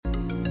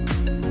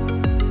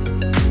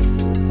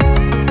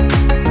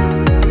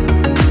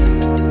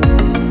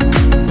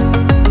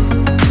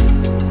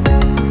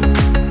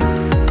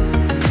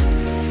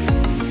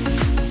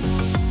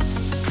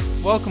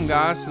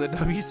guys, to the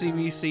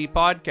WCBC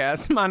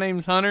podcast. My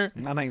name's Hunter.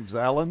 My name's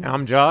Alan.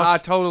 I'm Josh. I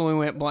totally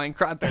went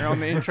blank right there on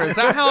the intro. Is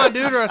that how I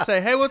do it, or I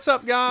say, hey, what's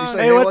up, guys? You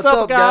say, hey, what's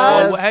up,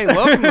 guys? Oh, hey,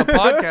 welcome to the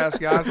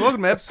podcast, guys.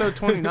 Welcome to episode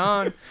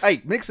 29.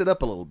 Hey, mix it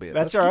up a little bit.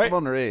 That's Let's all keep right. them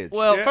on their edge.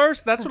 Well,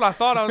 first, that's what I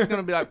thought I was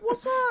going to be like,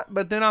 what's up?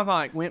 But then I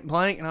like went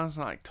blank, and I was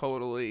like,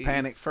 totally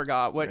Panic.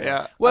 forgot. What?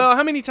 Yeah. Well,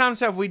 how many times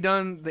have we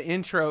done the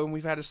intro, and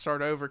we've had to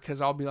start over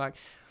because I'll be like,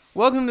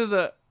 welcome to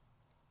the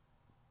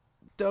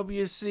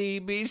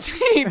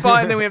WCBC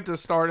pod, and then we have to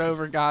start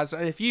over, guys.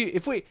 If we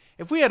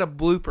had a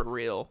blooper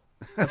reel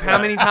of how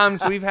many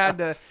times we've had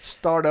to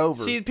Start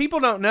over. see, people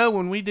don't know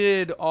when we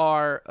did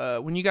our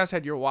when you guys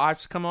had your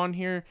wives come on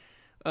here.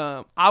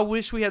 I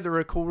wish we had the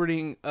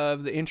recording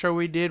of the intro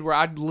we did where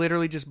I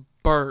literally just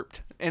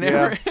burped and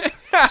Yeah.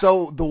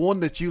 So the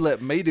one that you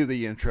let me do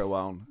the intro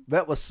on,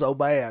 that was so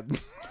bad.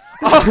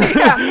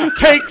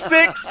 Take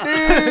 6, dude.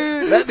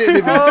 that didn't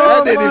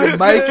even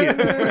make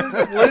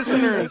it.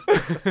 Listeners,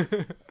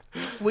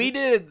 we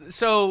did.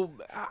 So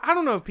I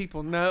don't know if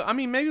people know. I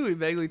mean, maybe we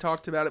vaguely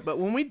talked about it, but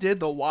when we did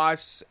the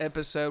wives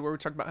episode where we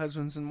talked about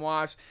husbands and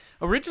wives,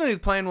 originally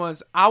the plan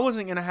was I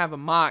wasn't going to have a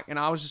mic and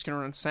I was just going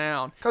to run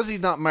sound. Because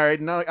he's not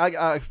married, and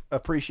I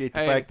appreciate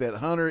the Hey. fact that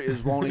Hunter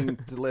is wanting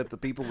to let the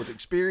people with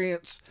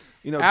experience,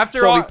 After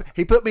so all-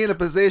 he put me in a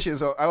position.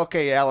 So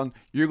okay, Alan,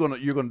 you're gonna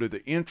do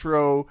the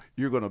intro.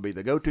 You're gonna be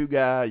the go-to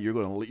guy. You're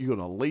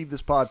gonna lead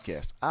this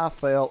podcast. I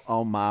fell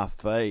on my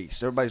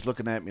face. Everybody's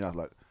looking at me, and I was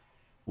like,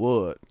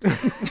 "What?"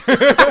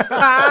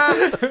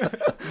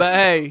 But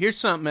hey, here's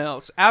something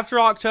else. After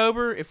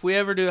October, if we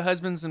ever do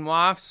husbands and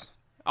wives,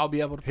 I'll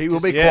be able to. He will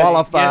be participate.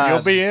 qualified.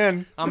 You'll be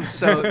in. I'm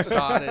so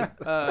excited.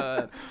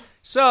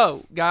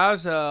 So,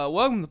 guys,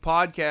 welcome to the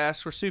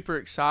podcast. We're super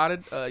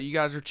excited. You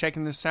guys are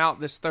checking this out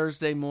this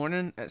Thursday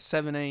morning at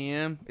 7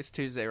 a.m. It's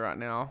Tuesday right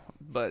now,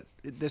 but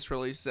this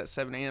releases at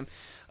 7 a.m.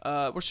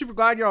 We're super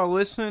glad y'all are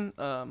listening.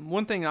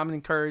 One thing I'm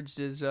encouraged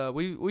is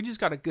we just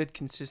got a good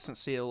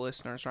consistency of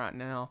listeners right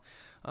now,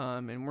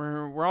 and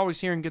we're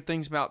always hearing good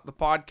things about the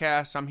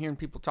podcast. I'm hearing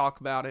people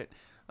talk about it,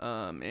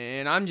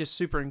 and I'm just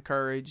super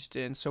encouraged.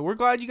 And so we're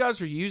glad you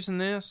guys are using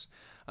this.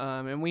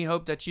 And we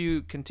hope that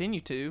you continue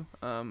to.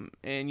 And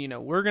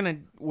we're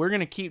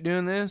gonna keep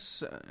doing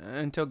this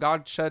until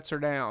God shuts her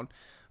down,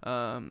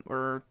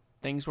 or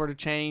things were to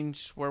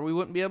change where we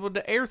wouldn't be able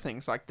to air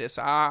things like this.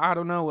 I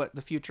don't know what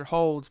the future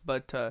holds,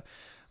 but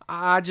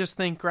I just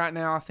think right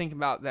now I think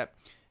about that.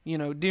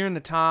 During the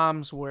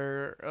times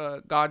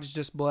where God's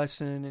just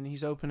blessing and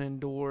He's opening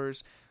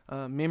doors,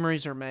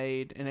 memories are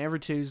made, and every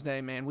Tuesday,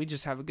 man, we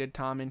just have a good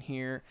time in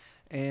here.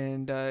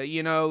 And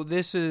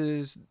this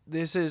is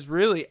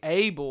really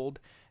abled,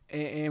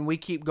 and we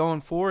keep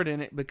going forward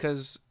in it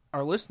because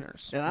our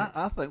listeners. And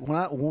I think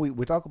when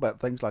we talk about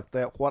things like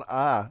that, what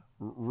I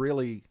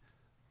really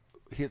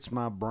hits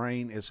my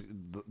brain is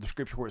the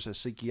scripture where it says,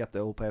 "Seek ye out the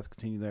old path,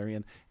 continue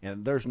therein."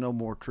 And there's no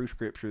more true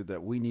scripture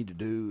that we need to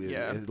do.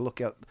 Is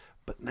look out.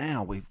 But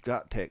now we've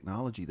got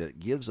technology that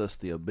gives us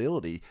the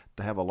ability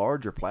to have a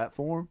larger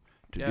platform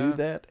to do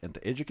that and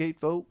to educate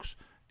folks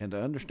and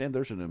to understand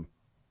there's an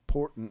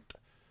important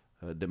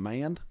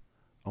demand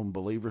on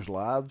believers'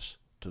 lives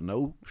to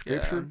know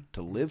Scripture,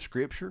 to live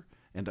Scripture,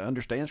 and to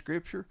understand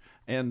Scripture.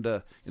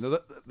 And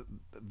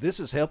this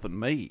is helping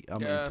me. I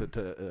mean,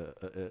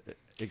 to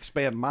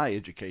expand my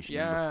education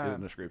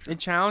in the Scripture. It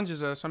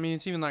challenges us. I mean,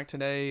 it's even like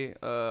today.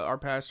 Our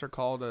pastor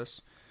called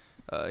us.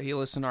 He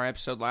listened to our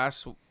episode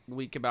last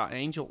week about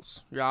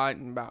angels, right,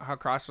 and about how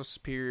Christ was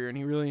superior, and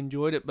he really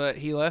enjoyed it. But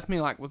he left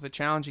me like with a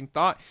challenging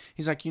thought.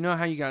 He's like,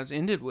 how you guys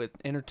ended with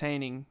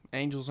entertaining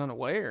angels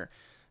unaware.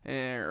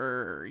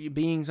 Or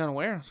beings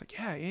unaware. I was like,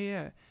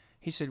 yeah.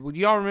 He said, well, do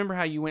y'all remember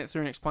how you went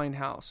through and explained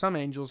how some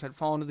angels had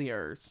fallen to the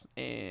earth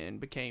and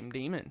became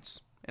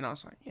demons? And I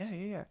was like,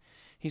 yeah.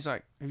 He's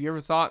like, have you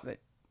ever thought that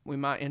we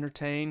might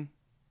entertain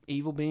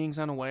evil beings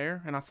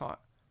unaware? And I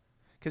thought,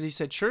 because he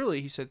said,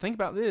 surely, he said, think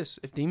about this.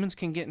 If demons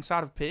can get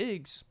inside of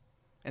pigs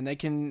and they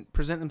can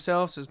present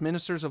themselves as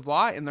ministers of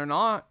light and they're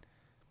not,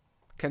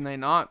 can they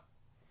not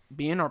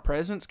be in our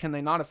presence? Can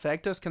they not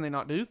affect us? Can they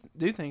not do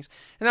things?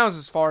 And that was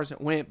as far as it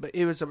went, but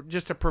it was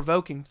just a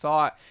provoking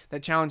thought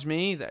that challenged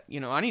me that,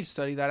 I need to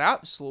study that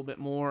out just a little bit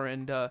more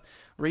and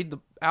read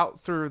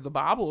out through the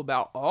Bible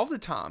about all the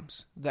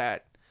times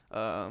that,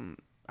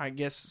 I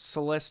guess,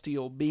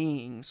 celestial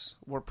beings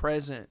were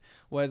present,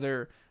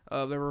 whether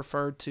they're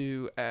referred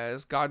to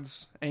as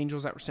God's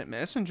angels that were sent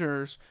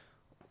messengers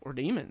or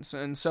demons.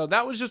 And so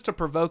that was just a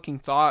provoking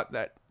thought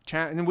that,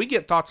 and we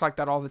get thoughts like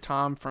that all the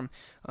time from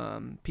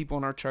people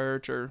in our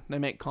church, or they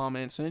make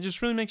comments, and it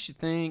just really makes you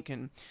think,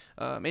 and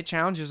it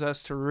challenges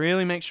us to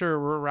really make sure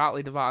we're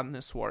rightly dividing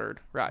this word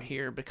right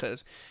here,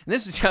 because, and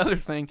this is the other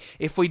thing,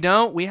 if we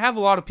don't, we have a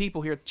lot of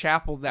people here at the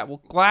chapel that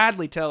will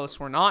gladly tell us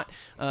we're not,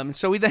 and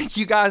so we thank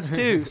you guys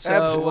too. So,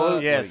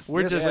 Absolutely. Yes.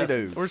 We're Yes, just we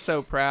do. we're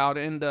so proud,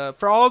 and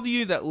for all of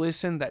you that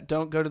listen that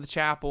don't go to the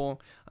chapel,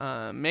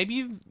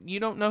 maybe you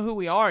don't know who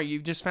we are.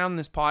 You've just found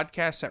this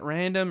podcast at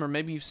random, or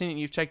maybe you've seen it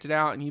and you've checked it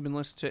out, and you've been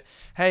listening to it,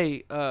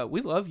 hey,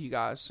 we love you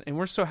guys, and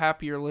we're so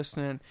happy you're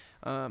listening.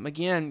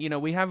 Again,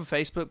 we have a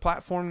Facebook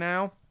platform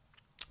now,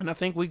 and I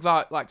think we've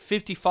got like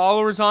 50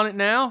 followers on it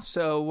now,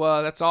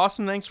 so that's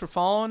awesome. Thanks for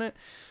following it.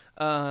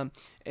 And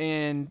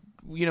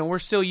we're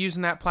still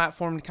using that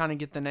platform to kind of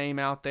get the name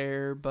out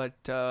there, but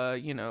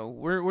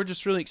we're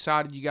just really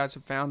excited you guys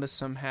have found us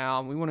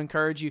somehow. We want to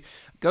encourage you,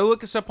 go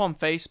look us up on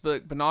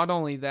Facebook. But not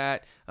only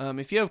that,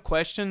 if you have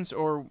questions,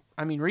 or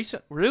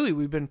recently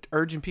we've been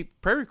urging people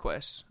prayer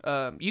requests.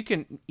 You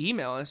can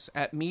email us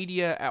at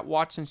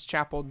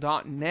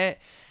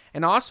media@watsonschapel.net,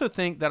 and I also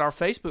think that our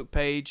Facebook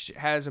page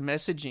has a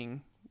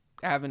messaging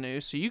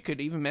avenue, so you could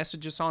even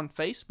message us on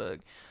Facebook.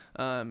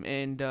 Grant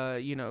and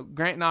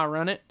I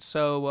run it,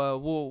 so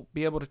we'll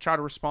be able to try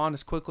to respond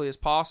as quickly as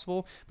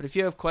possible. But if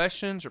you have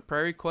questions or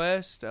prayer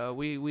requests,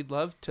 we'd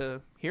love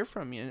to hear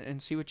from you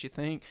and see what you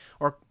think,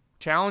 or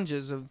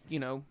challenges of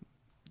the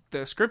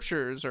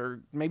scriptures,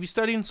 or maybe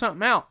studying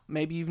something out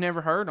maybe you've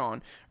never heard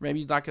on, maybe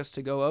you'd like us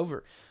to go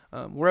over.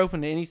 We're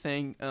open to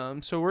anything,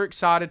 so we're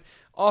excited.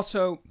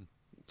 Also,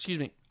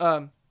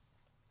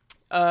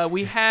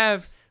 we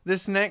have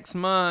this next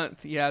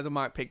month. Yeah, the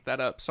mic picked that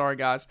up. Sorry,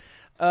 guys.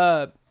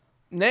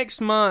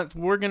 Next month,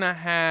 we're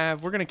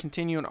gonna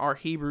continue in our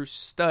Hebrew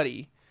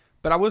study,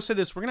 but I will say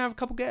this: we're gonna have a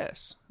couple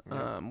guests.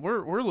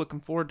 We're looking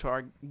forward to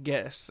our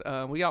guests.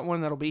 We got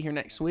one that'll be here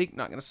next week.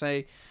 Not gonna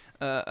say,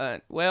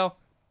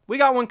 we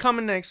got one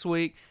coming next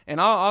week,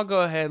 and I'll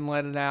go ahead and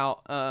let it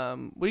out.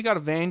 We got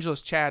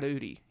evangelist Chad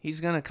Udi. He's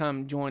gonna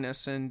come join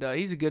us, and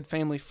he's a good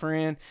family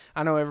friend.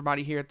 I know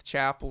everybody here at the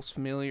chapel's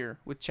familiar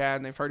with Chad,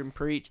 and they've heard him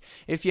preach.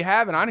 If you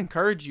haven't, I'd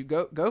encourage you,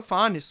 go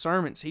find his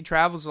sermons. He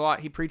travels a lot.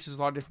 He preaches a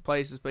lot of different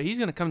places, but he's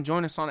gonna come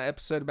join us on an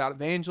episode about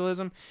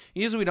evangelism.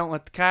 Usually we don't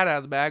let the cat out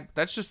of the bag, but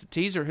that's just a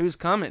teaser who's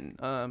coming,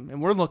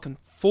 and we're looking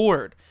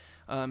forward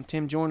to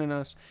him joining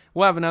us.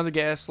 We'll have another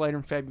guest later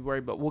in February,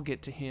 but we'll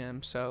get to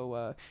him.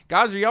 So,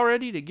 guys, are y'all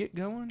ready to get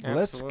going?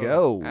 Let's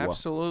go.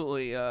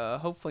 Absolutely.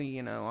 Hopefully,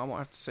 I won't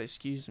have to say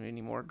excuse me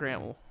anymore.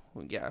 Grant will.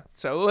 Yeah.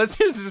 So let's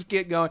just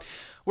get going.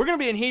 We're going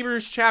to be in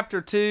Hebrews chapter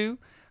 2.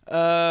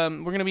 We're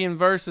going to be in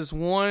verses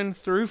 1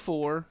 through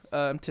 4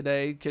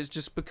 today,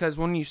 because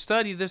when you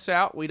study this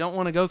out, we don't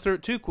want to go through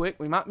it too quick.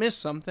 We might miss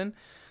something.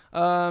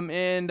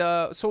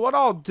 So what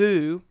I'll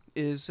do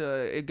is,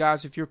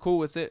 guys, if you're cool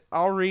with it,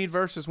 I'll read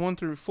verses 1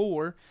 through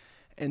 4,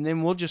 and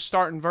then we'll just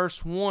start in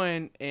verse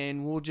 1,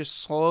 and we'll just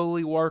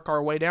slowly work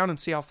our way down and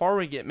see how far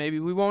we get. Maybe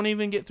we won't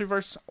even get through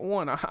verse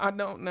 1. I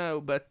don't know,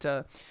 but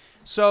here,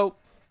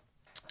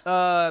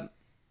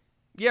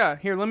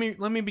 let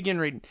me begin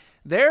reading.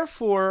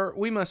 Therefore,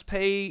 we must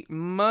pay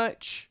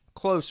much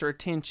closer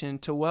attention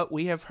to what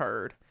we have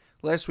heard,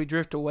 lest we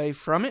drift away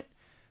from it.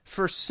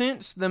 For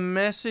since the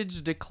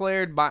message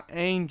declared by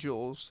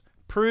angels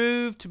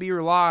proved to be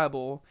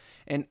reliable,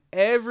 and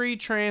every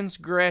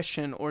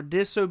transgression or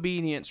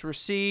disobedience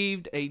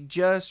received a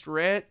just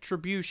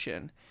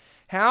retribution,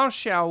 how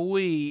shall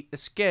we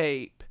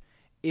escape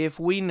if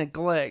we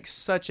neglect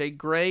such a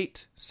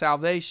great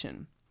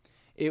salvation?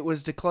 It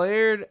was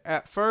declared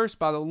at first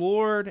by the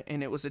Lord,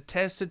 and it was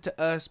attested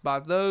to us by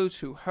those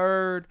who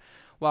heard,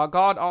 while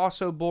God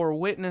also bore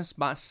witness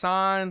by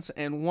signs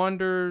and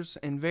wonders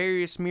and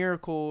various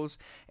miracles,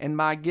 and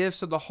by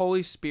gifts of the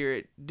Holy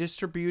Spirit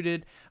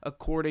distributed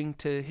according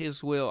to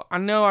His will. I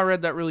know I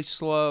read that really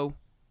slow.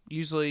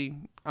 Usually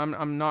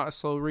I'm not a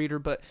slow reader,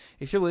 but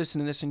if you're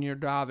listening to this and you're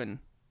driving,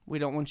 we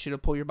don't want you to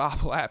pull your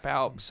Bible app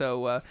out.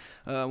 So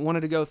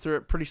wanted to go through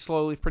it pretty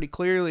slowly, pretty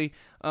clearly.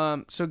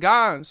 So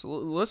guys,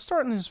 let's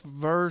start in this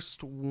verse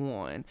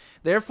 1.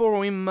 Therefore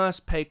we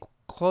must pay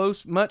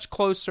much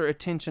closer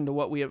attention to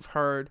what we have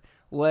heard,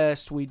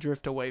 lest we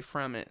drift away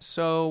from it.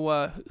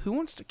 So, who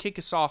wants to kick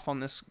us off on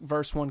this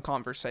verse 1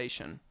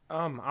 conversation?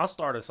 I'll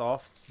start us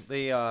off.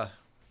 Verse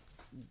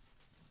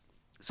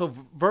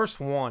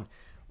 1.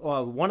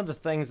 One of the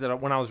things that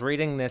when I was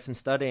reading this and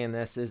studying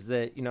this is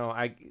that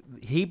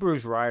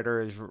Hebrews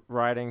writer is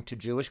writing to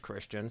Jewish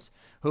Christians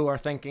who are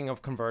thinking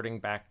of converting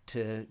back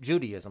to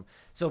Judaism.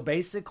 So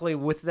basically,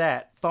 with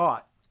that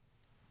thought,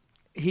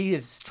 he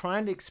is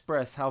trying to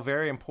express how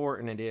very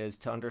important it is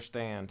to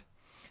understand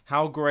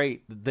how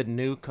great the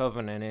new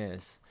covenant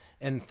is,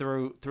 and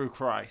through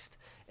Christ,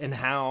 and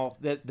how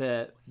that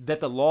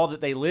the law that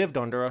they lived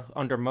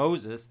under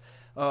Moses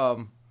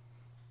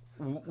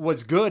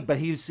was good, but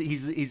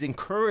he's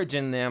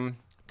encouraging them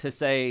to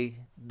say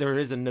there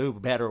is a new,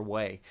 better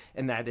way,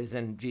 and that is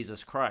in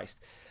Jesus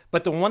Christ.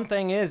 But the one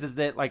thing is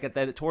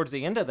that towards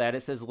the end of that,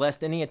 it says,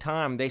 lest any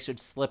time they should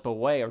slip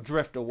away or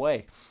drift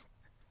away.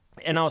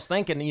 And I was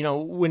thinking,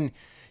 when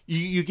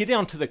you get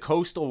down to the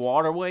coastal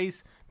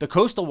waterways,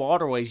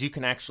 you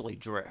can actually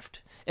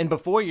drift. And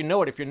before you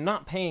know it, if you're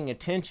not paying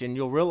attention,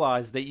 you'll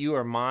realize that you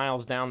are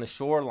miles down the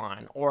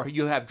shoreline, or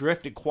you have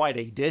drifted quite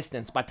a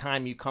distance by the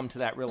time you come to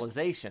that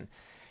realization.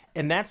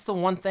 And that's the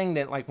one thing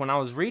that, when I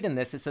was reading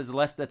this, it says,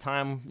 less the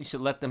time you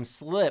should let them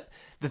slip.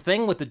 The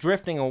thing with the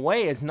drifting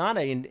away is not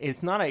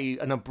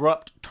an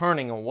abrupt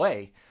turning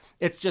away.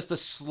 It's just a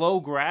slow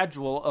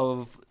gradual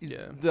of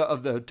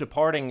the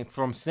departing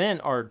from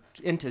sin or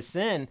into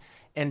sin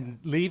and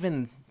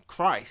leaving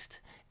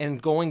Christ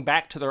and going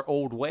back to their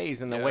old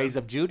ways and the ways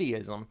of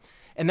Judaism.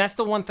 And that's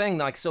the one thing,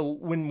 like, so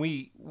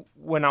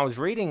when I was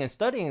reading and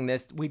studying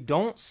this, we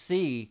don't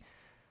see,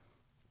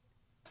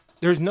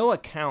 there's no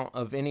account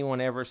of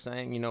anyone ever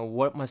saying,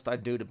 what must I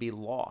do to be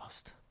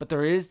lost? But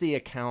there is the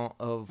account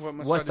of what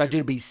must I do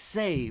to be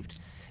saved?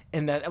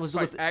 And that was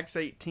like Acts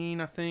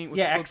 18, I think.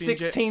 Acts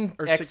 16,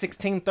 Acts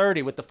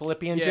 16:30 with the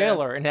Philippian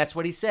jailer, and that's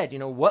what he said.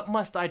 What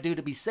must I do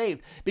to be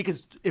saved?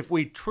 Because if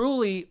we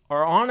truly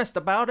are honest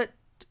about it,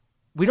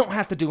 we don't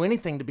have to do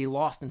anything to be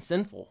lost and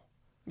sinful.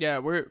 Yeah,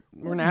 we're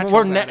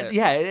natural.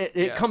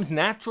 It comes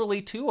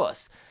naturally to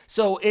us.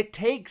 So it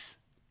takes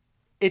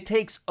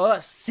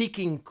us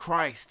seeking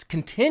Christ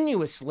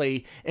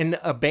continuously and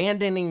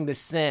abandoning the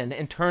sin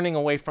and turning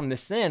away from the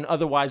sin.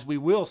 Otherwise, we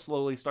will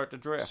slowly start to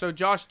drift. So,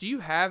 Josh, do you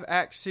have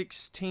Acts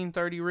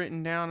 16:30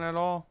 written down at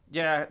all?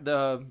 Yeah,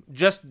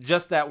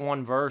 just that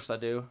one verse I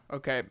do.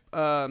 Okay.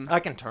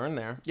 I can turn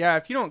there. Yeah,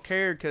 if you don't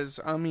care,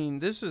 because,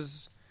 this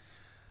is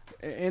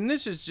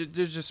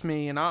just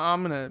me, and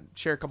I'm going to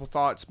share a couple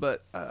thoughts,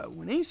 but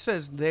when he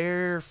says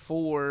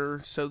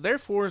therefore, so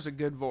therefore is a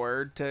good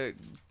word to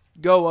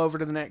go over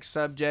to the next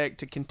subject,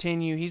 to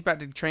continue. He's about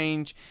to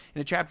change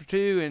into chapter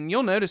 2, and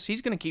you'll notice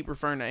he's going to keep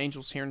referring to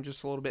angels here in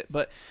just a little bit.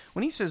 But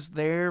when he says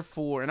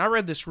therefore, and I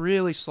read this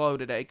really slow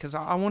today because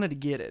I wanted to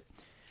get it.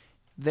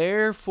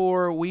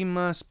 Therefore, we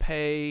must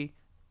pay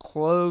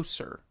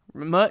closer,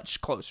 much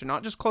closer,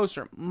 not just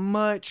closer,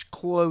 much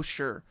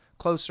closer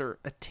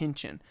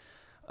attention.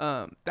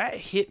 That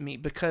hit me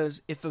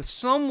because if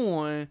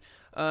someone,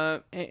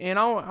 and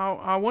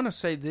I want to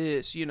say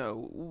this,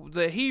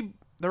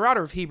 the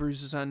writer of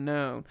Hebrews is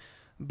unknown,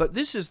 but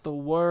this is the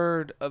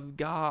Word of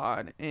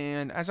God.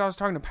 And as I was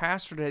talking to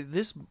Pastor today,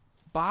 this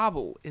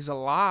Bible is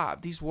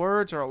alive. These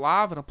words are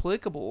alive and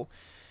applicable.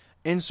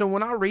 And so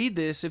when I read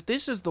this, if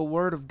this is the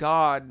Word of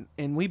God,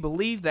 and we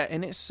believe that,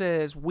 and it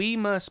says we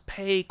must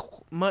pay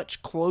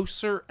much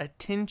closer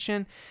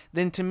attention,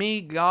 then to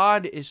me,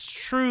 God is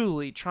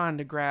truly trying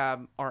to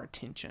grab our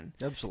attention.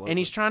 Absolutely. And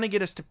He's trying to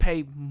get us to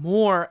pay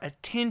more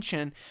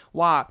attention.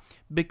 Why?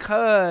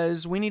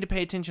 Because we need to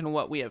pay attention to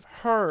what we have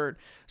heard.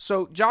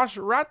 So, Josh,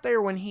 right there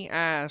when he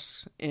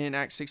asks in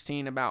Acts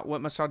 16 about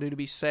what must I do to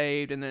be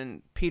saved, and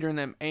then Peter and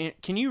them,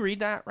 can you read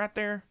that right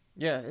there?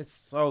 Yeah, it's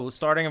so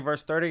starting in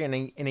verse 30,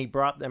 and he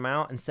brought them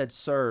out and said,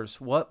 Sirs,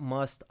 what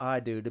must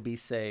I do to be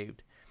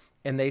saved?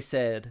 And they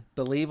said,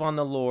 Believe on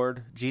the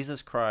Lord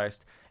Jesus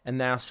Christ, and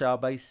thou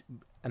shalt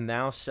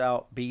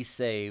be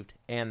saved,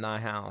 and thy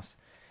house.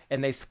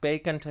 And they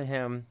spake unto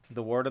him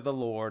the word of the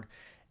Lord,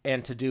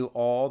 and to do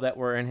all that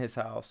were in his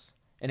house.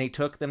 And he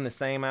took them the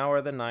same hour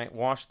of the night,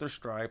 washed their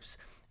stripes,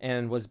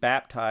 and was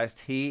baptized,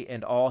 he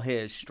and all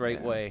his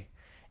straightway. Yeah.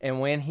 And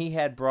when he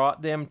had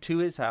brought them to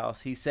his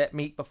house, he set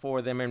meat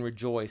before them and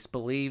rejoiced,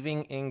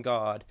 believing in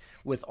God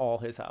with all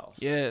his house.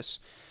 Yes.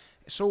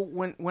 So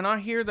when I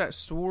hear that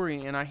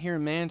story and I hear a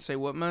man say,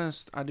 what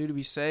must I do to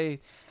be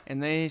saved?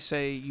 And they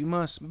say, you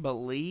must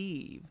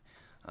believe.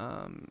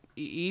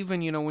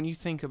 Even, when you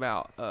think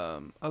about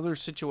other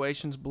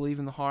situations, believe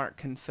in the heart,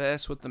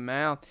 confess with the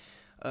mouth.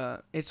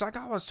 It's like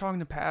I was talking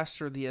to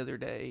Pastor the other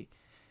day.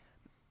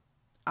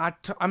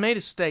 I made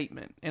a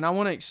statement, and I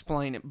want to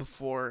explain it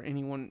before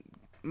anyone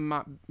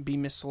might be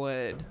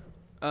misled.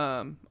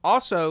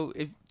 Also,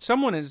 if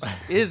someone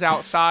is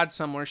outside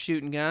somewhere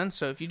shooting guns,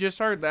 so if you just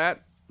heard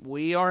that,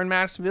 we are in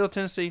Madisonville,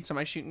 Tennessee.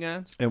 Somebody shooting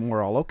guns, and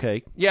we're all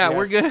okay. Yeah, yes.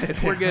 We're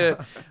good. We're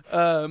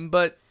good.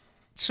 But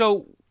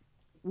so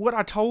what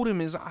I told him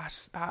is,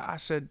 I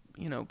said,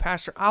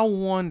 Pastor, I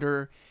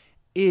wonder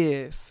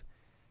if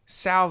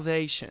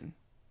salvation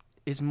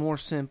is more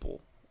simple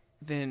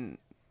than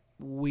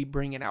we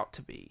bring it out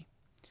to be.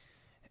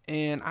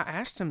 And I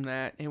asked him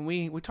that, and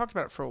we talked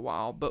about it for a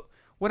while, but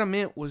what I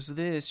meant was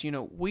this,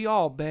 we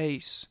all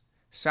base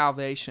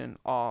salvation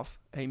off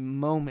a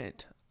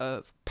moment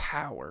of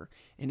power,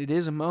 and it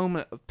is a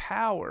moment of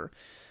power,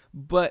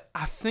 but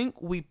I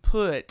think we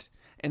put,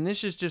 and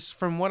this is just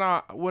from what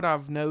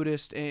I've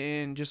noticed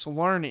and just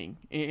learning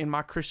in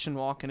my Christian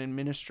walk and in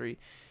ministry,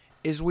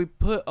 is we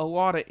put a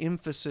lot of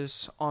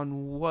emphasis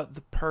on what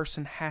the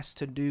person has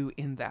to do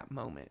in that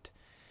moment.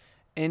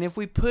 And if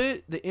we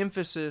put the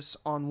emphasis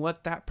on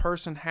what that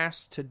person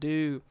has to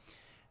do,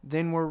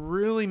 then we're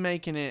really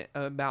making it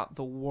about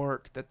the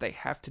work that they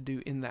have to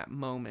do in that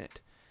moment.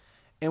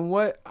 And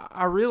what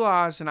I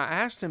realized, and I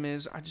asked him,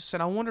 is I just said,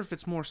 I wonder if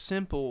it's more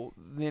simple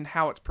than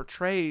how it's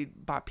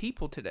portrayed by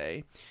people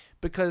today.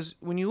 Because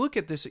when you look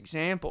at this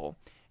example,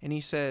 and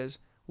he says,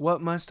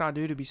 what must I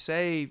do to be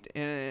saved?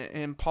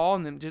 And Paul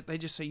and them, they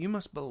just say, you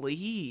must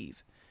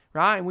believe,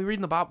 right? And we read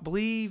in the Bible,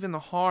 believe in the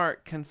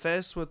heart,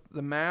 confess with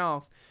the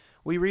mouth.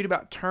 We read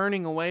about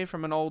turning away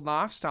from an old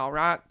lifestyle,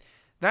 right?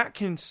 That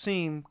can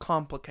seem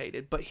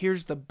complicated, but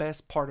here's the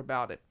best part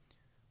about it.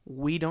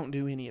 We don't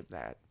do any of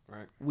that.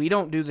 Right. We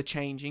don't do the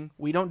changing.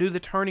 We don't do the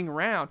turning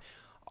around.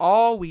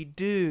 All we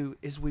do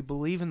is we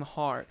believe in the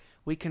heart.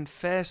 We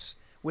confess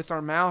with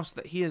our mouths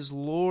that He is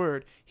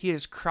Lord, He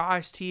is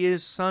Christ, He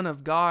is Son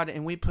of God,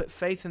 and we put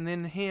faith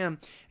in Him,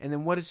 and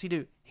then what does He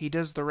do? He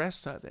does the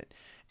rest of it.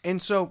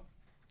 And so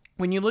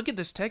when you look at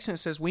this text and it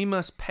says we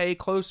must pay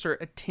closer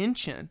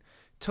attention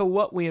to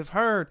what we have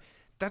heard,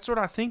 that's what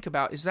I think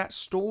about, is that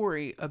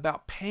story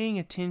about paying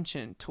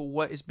attention to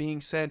what is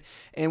being said.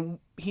 And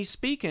He's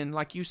speaking,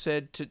 like you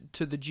said,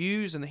 to the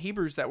Jews and the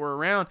Hebrews that were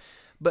around.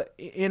 But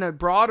in a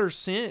broader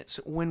sense,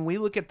 when we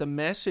look at the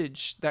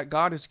message that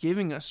God is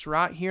giving us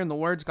right here, and the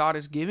words God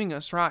is giving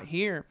us right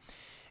here,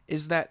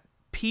 is that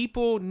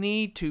people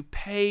need to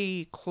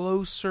pay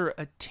closer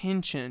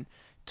attention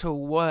to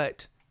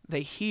what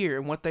they hear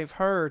and what they've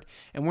heard.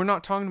 And we're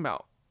not talking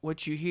about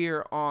what you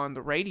hear on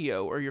the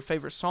radio or your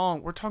favorite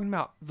song. We're talking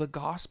about the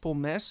gospel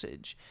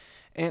message.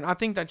 And I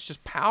think that's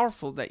just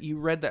powerful that you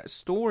read that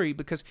story,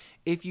 because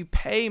if you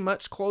pay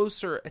much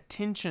closer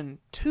attention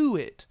to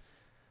it,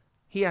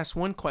 He asks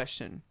one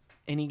question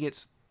and He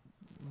gets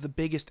the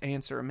biggest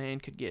answer a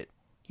man could get.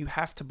 You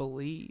have to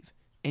believe.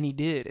 And He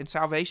did. And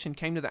salvation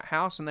came to that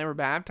house, and they were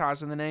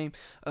baptized in the name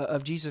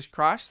of Jesus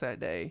Christ that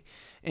day.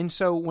 And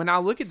so when I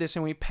look at this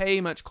and we pay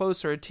much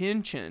closer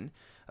attention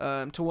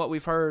to what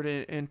we've heard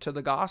and to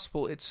the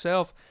gospel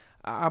itself,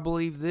 I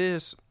believe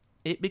this,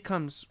 it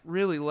becomes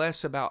really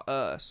less about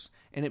us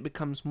and it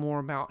becomes more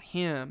about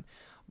Him.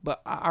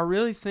 But I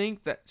really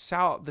think that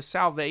the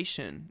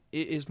salvation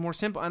is more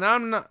simple. And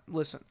I'm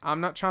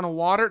not trying to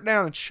water it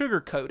down and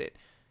sugarcoat it.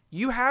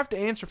 You have to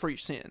answer for your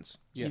sins.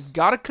 Yes. You've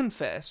got to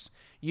confess.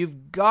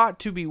 You've got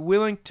to be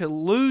willing to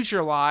lose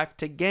your life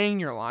to gain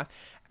your life.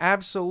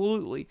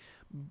 Absolutely.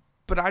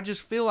 But I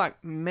just feel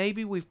like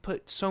maybe we've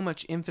put so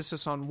much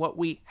emphasis on what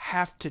we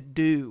have to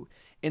do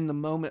in the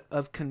moment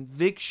of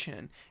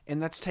conviction,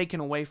 and that's taken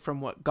away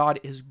from what God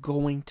is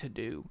going to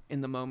do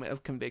in the moment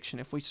of conviction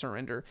if we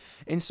surrender.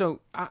 And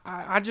so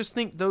I just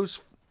think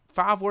those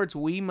 5 words,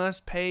 we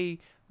must pay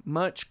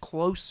much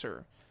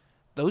closer,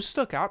 those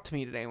stuck out to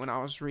me today when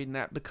I was reading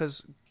that,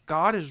 because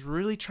God is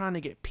really trying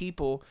to get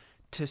people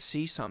to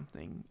see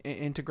something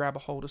and to grab a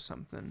hold of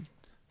something.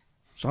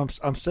 So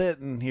I'm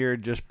sitting here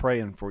just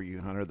praying for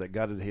you, Hunter, that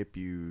God would help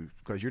you,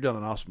 because you're doing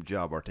an awesome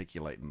job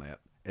articulating that.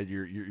 And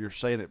you're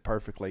saying it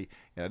perfectly,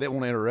 and I didn't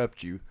want to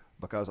interrupt you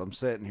because I'm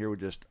sitting here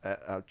with just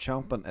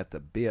chomping at the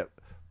bit.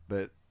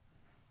 But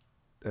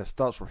as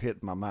thoughts were hitting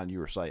my mind, you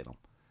were saying them.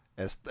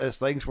 As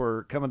things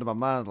were coming to my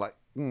mind, like,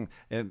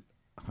 and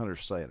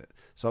Hunter's saying it.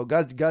 So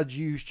God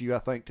used you, I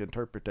think, to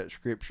interpret that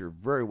scripture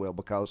very well,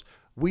 because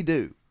we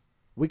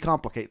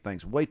complicate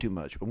things way too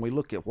much when we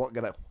look at what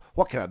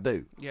can I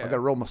do? Yeah. I got to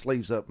roll my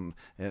sleeves up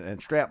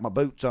and strap my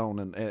boots on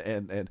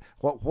and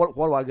what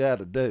do I got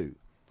to do?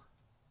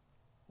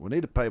 We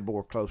need to pay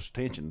more close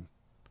attention,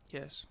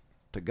 yes,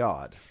 to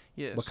God,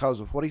 yes, because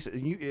of what He said.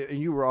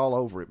 And you were all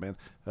over it, man.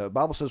 The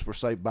Bible says we're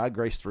saved by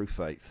grace through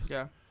faith.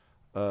 Yeah.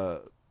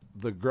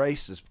 The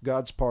grace is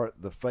God's part.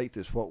 The faith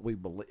is what we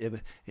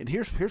believe. And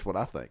here's what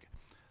I think: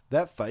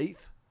 that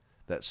faith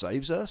that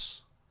saves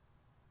us.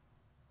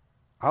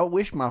 I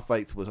wish my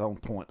faith was on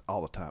point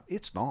all the time.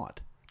 It's not.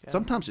 Yeah.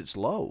 Sometimes it's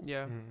low.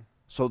 Yeah. Mm-hmm.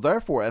 So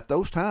therefore, at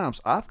those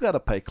times, I've got to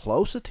pay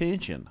close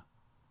attention,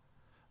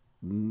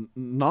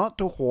 not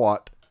to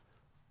what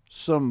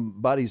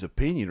somebody's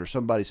opinion or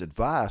somebody's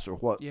advice or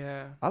what.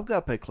 Yeah. I've got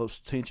to pay close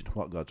attention to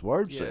what God's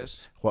Word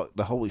says, what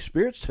the Holy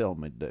Spirit's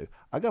telling me to do.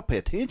 I've got to pay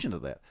attention to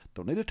that.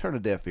 Don't need to turn a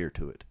deaf ear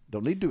to it.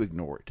 Don't need to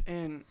ignore it.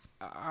 And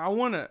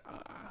I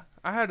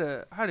had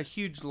a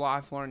huge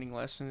life learning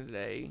lesson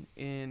today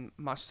in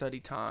my study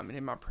time and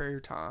in my prayer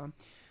time.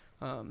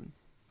 I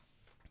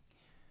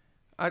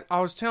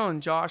was telling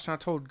Josh, and I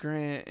told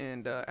Grant,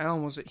 and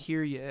Alan wasn't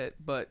here yet,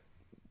 but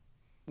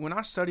when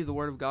I study the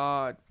Word of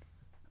God,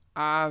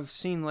 I've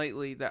seen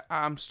lately that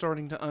I'm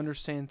starting to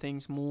understand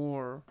things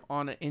more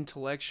on an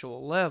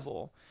intellectual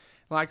level.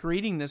 Like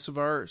reading this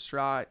verse,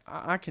 right?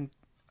 I can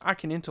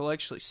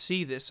intellectually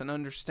see this and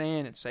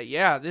understand and say,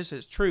 yeah, this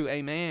is true,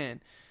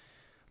 amen.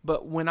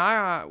 But when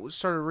I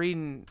started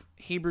reading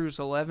Hebrews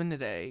 11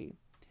 today,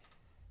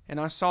 and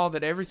I saw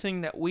that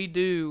everything that we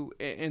do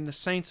and the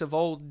saints of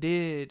old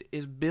did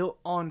is built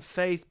on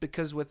faith,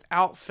 because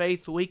without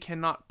faith we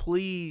cannot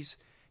please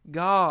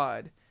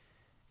God,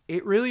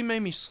 it really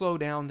made me slow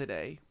down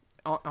today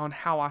on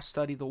how I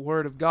study the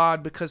Word of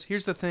God. Because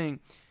here's the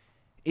thing,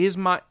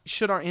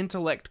 should our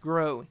intellect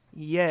grow?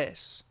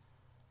 Yes.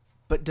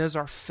 But does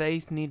our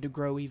faith need to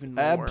grow even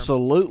more?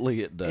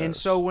 Absolutely it does. And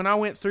so when I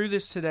went through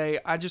this today,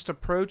 I just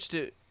approached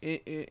it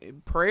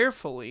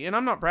prayerfully. And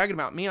I'm not bragging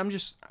about me. I'm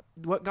just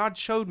what God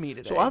showed me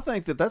today. So I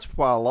think that's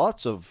why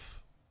lots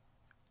of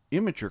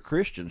immature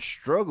Christians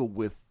struggle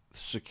with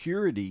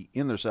security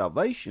in their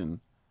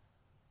salvation,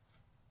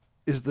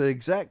 is the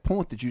exact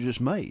point that you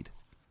just made.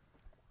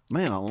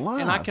 Man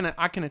alive. And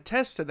I can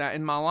attest to that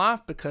in my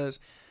life, because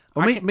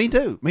me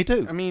too.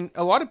 I mean,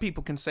 a lot of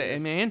people can say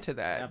amen to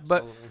that.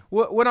 Absolutely.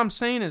 But what I'm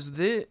saying is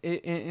this,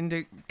 and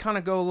to kind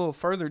of go a little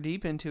further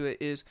deep into it,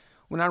 is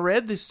when I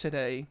read this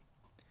today,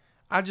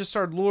 I just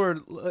started,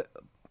 Lord,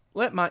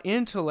 let my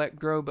intellect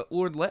grow, but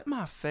Lord, let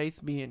my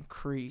faith be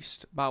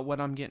increased by what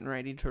I'm getting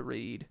ready to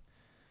read.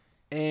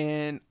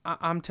 And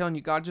I'm telling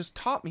you, God just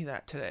taught me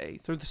that today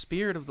through the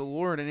Spirit of the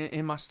Lord and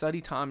in my study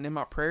time and in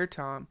my prayer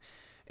time.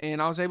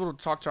 And I was able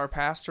to talk to our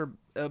pastor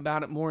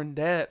about it more in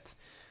depth.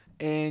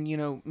 And, you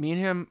know, me and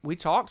him, we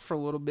talked for a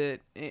little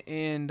bit.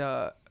 And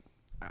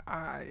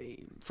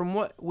from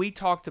what we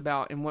talked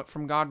about and what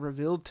from God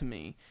revealed to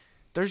me,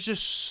 there's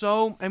just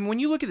so, and when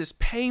you look at this,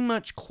 pay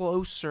much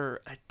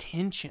closer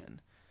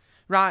attention,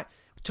 right,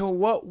 to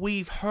what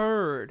we've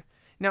heard.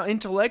 Now,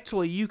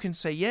 intellectually, you can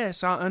say,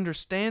 yes, I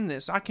understand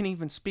this. I can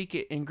even speak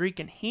it in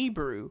Greek and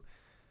Hebrew.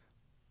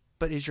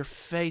 But is your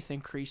faith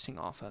increasing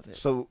off of it?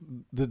 So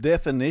the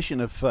definition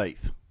of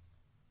faith,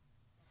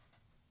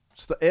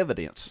 it's the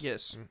evidence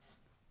Yes.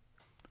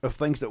 of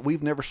things that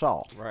we've never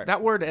saw. Right.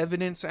 That word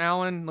evidence,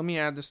 Alan, let me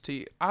add this to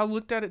you. I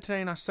looked at it today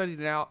and I studied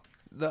it out.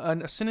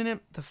 A synonym,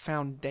 the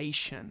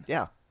foundation.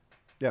 Yeah.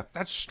 Yeah.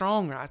 That's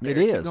strong right there. It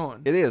Keep is.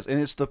 going. It is. And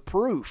it's the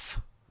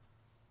proof.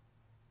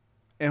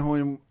 And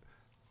when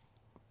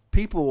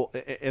people,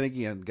 and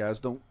again, guys,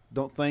 don't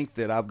think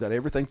that I've got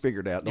everything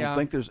figured out. Don't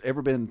think there's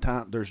ever been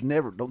time.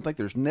 Don't think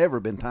there's never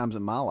been times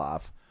in my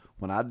life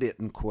when I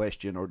didn't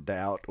question or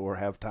doubt or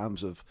have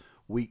times of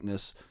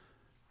weakness.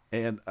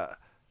 And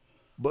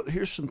but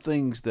here's some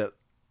things that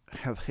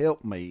have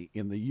helped me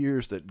in the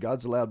years that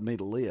God's allowed me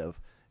to live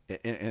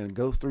and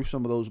go through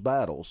some of those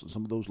battles and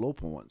some of those low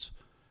points.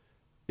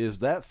 Is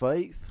that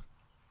faith?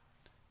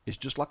 It's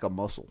just like a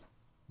muscle.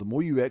 The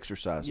more you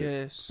exercise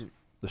Yes.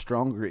 the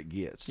stronger it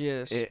gets.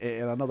 Yes.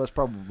 And I know that's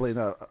probably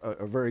not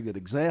a very good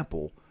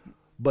example,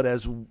 but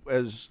as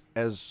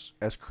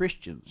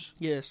Christians,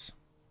 Yes.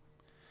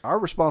 our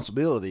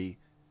responsibility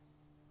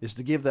is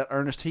to give that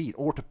earnest heed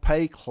or to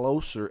pay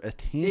closer It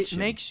attention.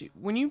 makes you,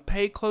 when you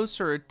pay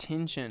closer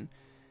attention,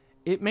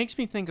 it makes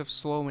me think of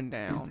slowing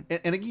down.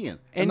 and again,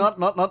 And-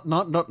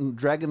 not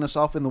dragging us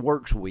off in the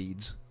works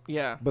weeds,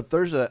 Yeah. but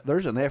there's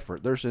an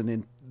effort.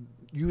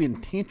 You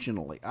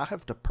intentionally. I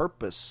have to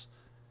purpose.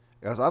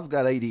 Because I've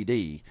got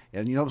ADD,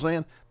 and you know what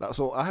I'm saying?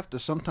 So I have to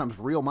sometimes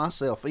reel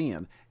myself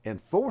in and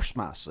force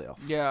myself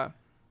Yeah.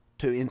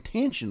 to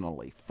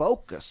intentionally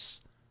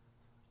focus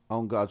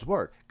on God's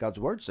Word. God's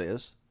Word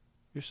says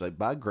you're saved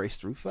by grace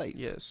through faith.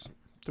 Yes.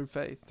 Through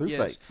faith. Through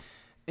Yes. faith.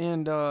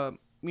 And,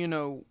 you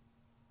know,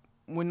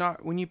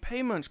 when you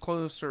pay much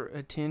closer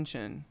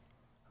attention,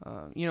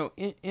 you know,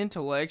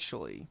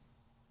 intellectually,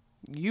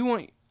 you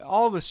want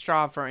all of us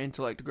strive for our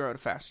intellect to grow at a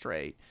fast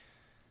rate.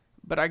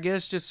 But I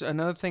guess just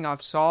another thing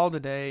I've saw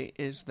today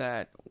is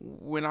that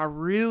when I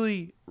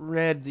really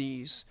read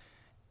these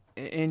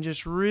and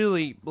just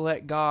really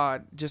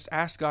just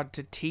ask God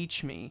to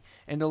teach me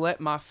and to let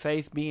my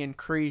faith be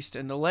increased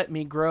and to let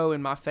me grow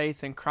in my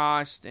faith in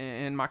Christ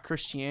and my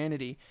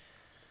Christianity,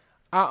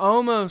 I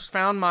almost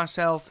found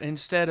myself,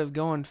 instead of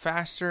going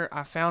faster,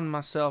 I found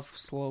myself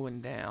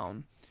slowing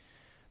down.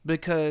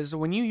 Because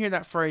when you hear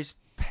that phrase,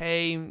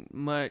 pay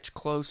much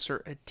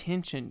closer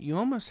attention, you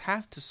almost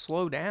have to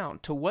slow down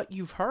to what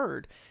you've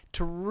heard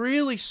to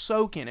really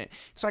soak in it.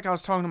 It's like I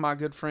was talking to my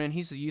good friend.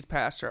 He's the youth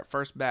pastor at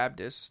First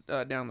Baptist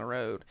down the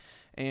road.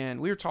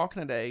 And we were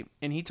talking today,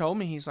 and he told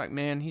me, he's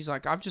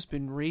like, I've just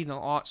been reading a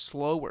lot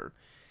slower.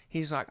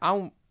 He's like,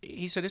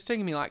 he said, it's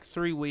taking me like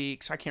 3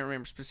 weeks. I can't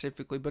remember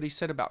specifically, but he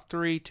said about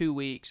 2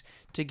 weeks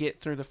to get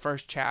through the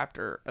first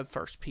chapter of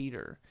First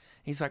Peter.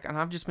 He's like, and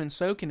I've just been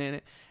soaking in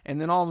it.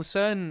 And then all of a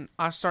sudden,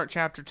 I start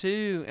chapter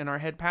 2, and our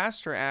head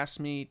pastor asked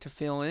me to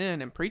fill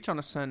in and preach on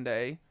a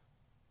Sunday.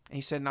 And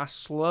he said, and I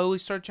slowly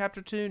start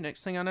chapter 2.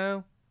 Next thing I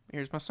know,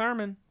 here's my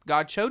sermon.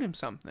 God showed him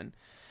something.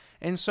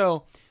 And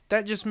so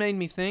that just made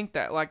me think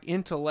that, like,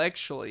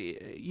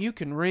 intellectually, you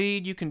can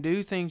read, you can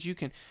do things, you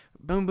can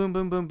boom, boom,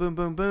 boom, boom, boom,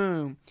 boom,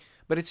 boom.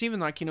 But it's even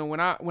like, you know, when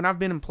I've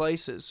been in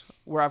places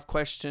where I've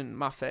questioned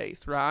my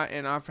faith, right?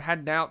 And I've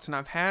had doubts and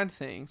I've had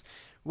things.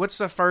 What's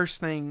the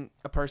first thing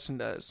a person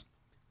does?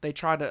 They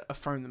try to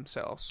affirm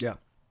themselves. Yeah.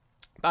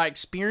 By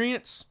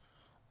experience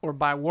or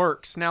by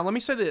works. Now, let me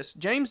say this.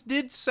 James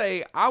did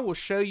say, I will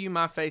show you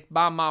my faith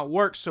by my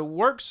works. So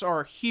works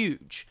are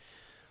huge.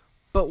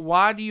 But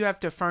why do you have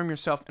to affirm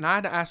yourself? And I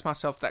had to ask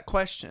myself that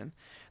question.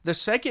 The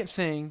second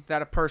thing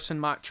that a person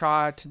might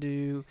try to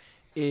do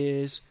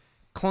is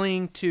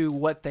cling to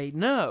what they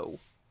know.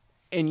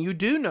 And you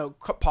do know.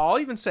 Paul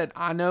even said,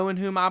 I know in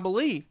whom I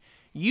believe.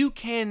 You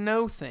can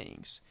know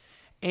things.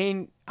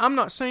 And I'm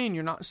not saying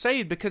you're not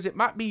saved, because it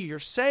might be you're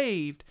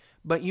saved,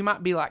 but you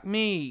might be like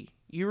me.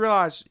 You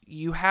realize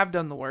you have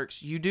done the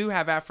works. You do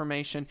have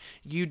affirmation.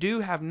 You do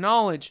have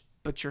knowledge,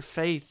 but your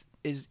faith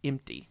is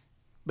empty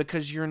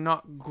because you're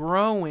not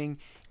growing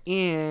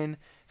in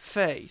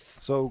faith.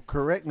 So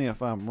correct me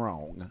if I'm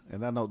wrong,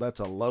 and I know that's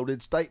a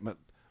loaded statement,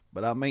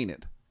 but I mean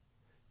it.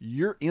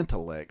 Your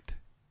intellect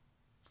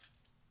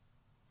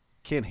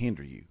can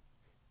hinder you.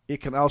 It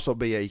can also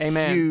be a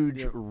Amen.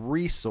 huge Yep.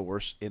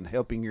 resource in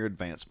helping your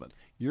advancement.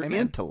 Your Amen.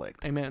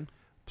 intellect. Amen.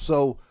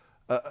 So,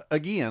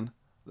 again,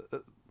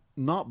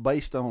 not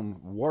based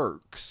on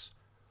works,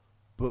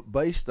 but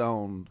based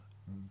on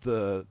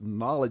the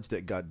knowledge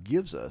that God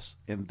gives us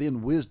and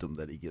then wisdom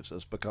that he gives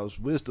us, because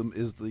wisdom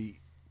is the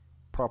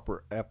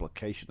proper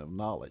application of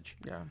knowledge.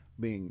 Yeah.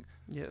 Being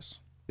Yes.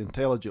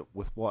 intelligent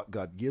with what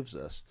God gives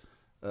us.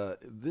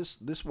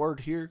 This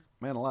word here,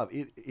 man alive,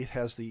 it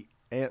has the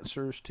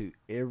answers to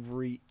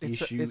every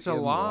issue It's in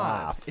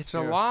alive. life. It's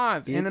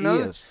alive. It And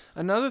is.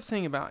 another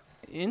thing about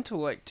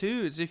intellect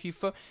too is if you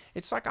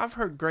it's like I've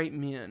heard great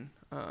men.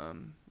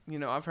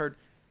 I've heard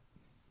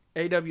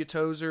A.W.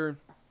 Tozer,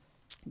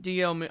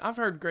 D.L. I've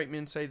heard great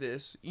men say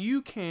this.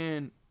 You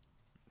can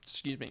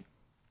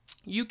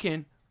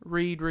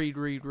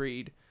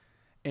read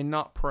and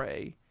not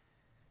pray,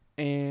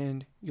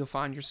 and you'll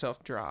find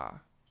yourself dry.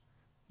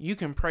 You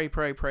can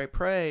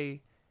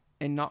pray,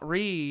 and not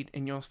read,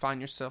 and you'll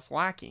find yourself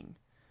lacking.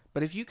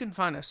 But if you can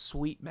find a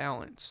sweet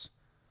balance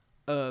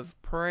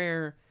of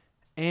prayer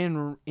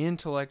and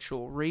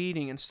intellectual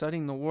reading and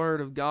studying the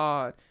Word of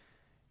God,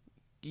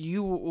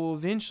 you will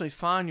eventually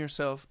find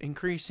yourself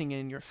increasing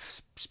in your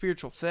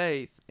spiritual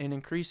faith and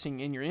increasing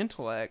in your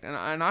intellect. And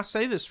I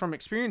say this from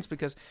experience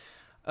because,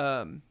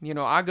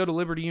 I go to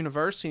Liberty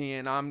University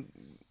and I'm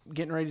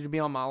getting ready to be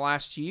on my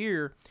last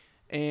year.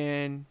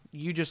 And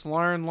you just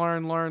learn,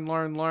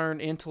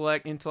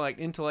 intellect.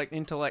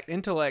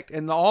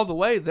 And all the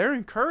way, they're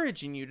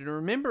encouraging you to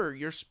remember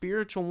your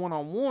spiritual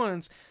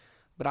one-on-ones.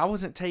 But I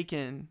wasn't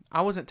taking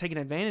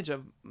advantage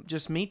of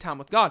just me time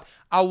with God.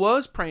 I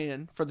was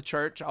praying for the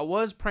church. I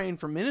was praying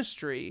for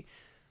ministry.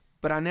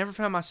 But I never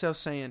found myself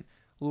saying,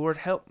 Lord,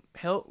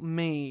 help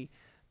me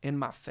in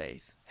my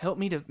faith. Help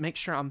me to make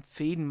sure I'm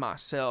feeding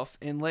myself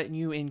and letting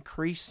you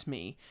increase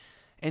me.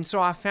 And so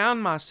I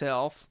found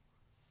myself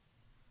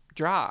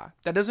dry.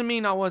 That doesn't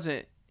mean I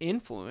wasn't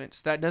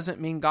influenced. That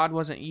doesn't mean God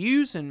wasn't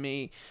using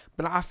me.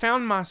 But I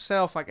found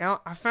myself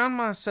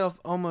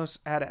almost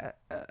at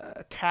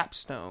a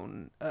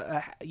capstone,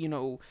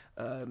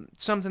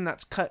 something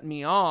that's cut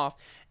me off.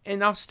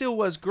 And I still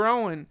was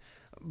growing.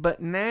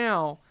 But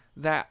now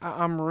that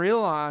I'm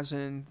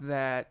realizing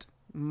that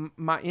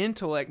my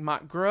intellect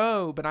might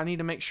grow, but I need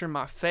to make sure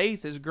my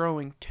faith is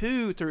growing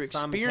too through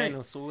experience.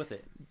 Simultaneously with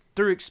it.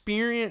 Through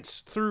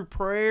experience, through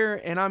prayer,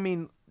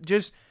 and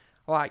just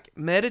like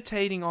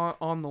meditating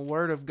on the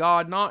Word of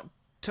God, not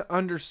to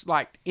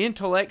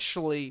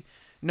intellectually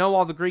know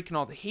all the Greek and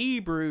all the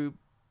Hebrew,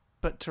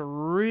 but to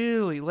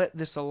really let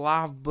this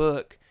alive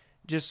book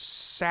just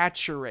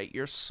saturate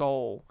your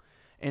soul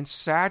and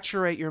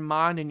saturate your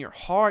mind and your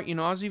heart.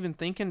 I was even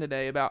thinking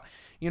today about,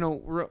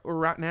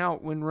 right now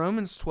when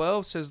Romans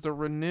 12 says the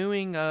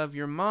renewing of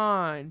your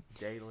mind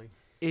daily.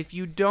 If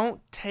you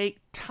don't take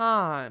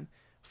time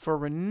for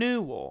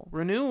renewal,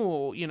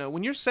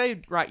 when you're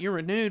saved, right, you're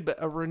renewed, but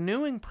a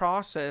renewing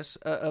process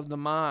of the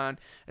mind,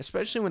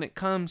 especially when it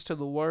comes to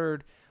the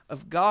Word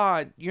of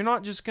God, you're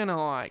not just going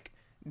to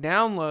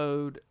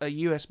download a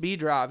USB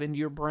drive into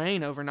your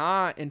brain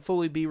overnight and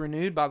fully be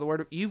renewed by the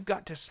Word. You've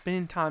got to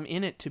spend time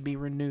in it to be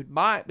renewed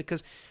by it,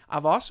 because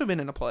I've also been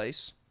in a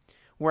place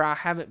where I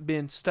haven't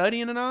been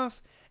studying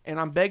enough and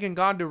I'm begging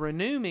God to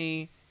renew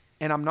me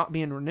and I'm not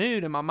being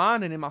renewed in my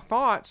mind and in my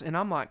thoughts, and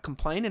I'm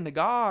complaining to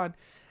God.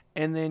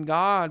 And then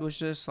God was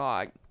just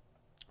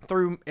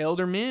through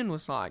elder men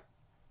was why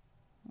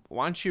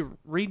don't you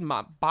read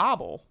my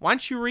Bible? Why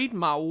don't you read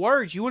my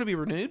words? You want to be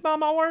renewed by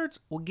my words?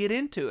 Well, get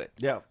into it.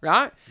 Yeah.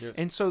 Right? Yeah.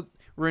 And so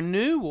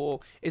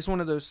renewal is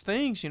one of those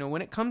things,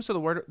 when it comes to the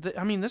Word.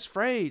 This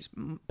phrase,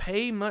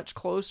 pay much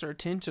closer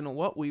attention to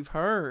what we've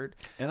heard.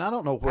 And I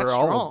don't know where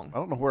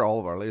all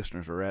of our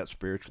listeners are at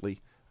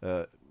spiritually,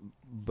 but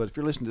if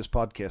you're listening to this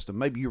podcast, and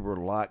maybe you were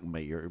like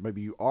me, or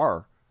maybe you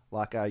are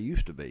like I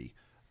used to be,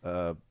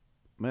 man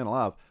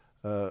alive,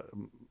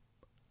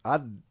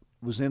 I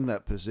was in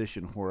that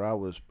position where I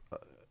was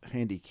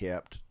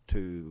handicapped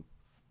to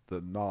the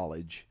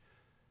knowledge,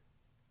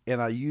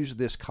 and I used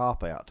this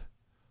cop-out.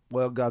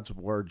 Well, God's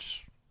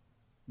Word's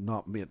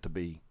not meant to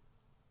be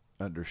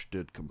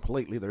understood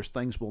completely. There's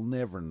things we'll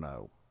never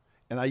know.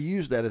 And I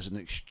used that as an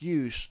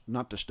excuse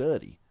not to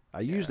study. I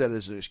used that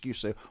as an excuse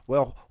to say,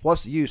 well,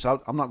 what's the use?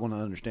 I'm not going to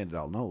understand it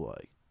all, no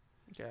way.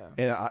 Yeah.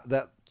 And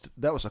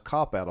that was a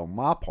cop-out on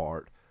my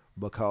part,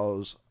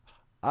 because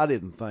I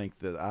didn't think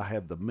that I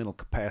had the mental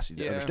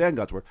capacity to understand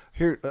God's Word.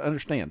 Here,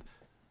 understand,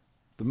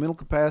 the mental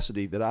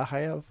capacity that I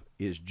have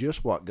is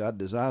just what God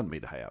designed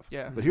me to have.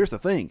 Yeah. But here's the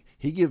thing.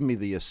 He gave me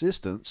the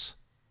assistance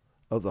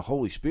of the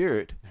Holy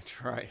Spirit.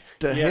 That's right.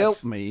 To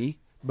help me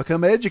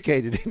become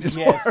educated in His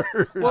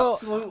Word. Well,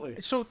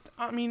 absolutely. So,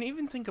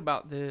 even think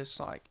about this.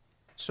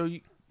 So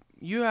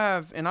you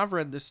have, and I've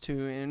read this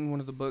too in one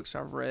of the books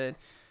I've read,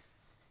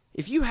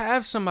 if you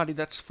have somebody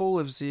that's full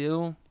of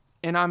zeal,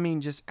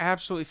 and just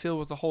absolutely filled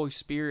with the Holy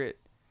Spirit,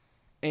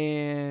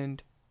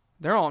 and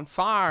they're on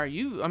fire,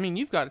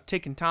 you've got a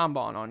ticking time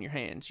bomb on your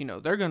hands.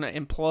 They're going to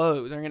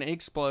implode. They're going to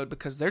explode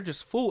because they're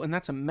just full, and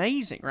that's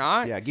amazing,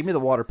 right? Yeah, give me the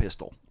water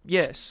pistol.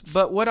 Yes,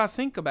 but what I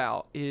think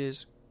about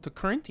is the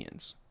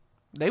Corinthians.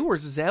 They were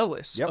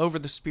zealous over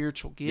the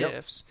spiritual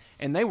gifts,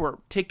 and they were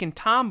ticking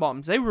time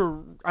bombs. They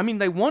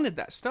wanted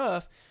that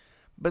stuff,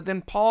 But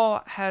then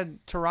Paul had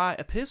to write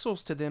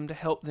epistles to them to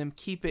help them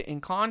keep it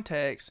in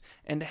context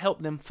and to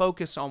help them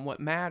focus on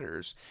what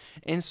matters.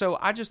 And so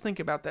I just think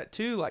about that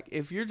too. Like,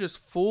 if you're just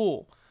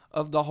full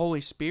of the Holy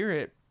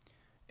Spirit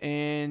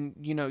and,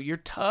 you're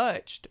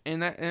touched,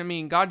 and that, I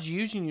mean, God's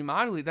using you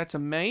mightily, that's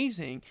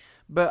amazing.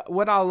 But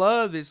what I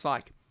love is,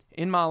 like,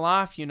 in my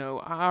life,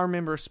 I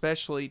remember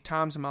especially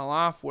times in my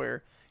life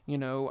where,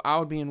 I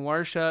would be in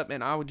worship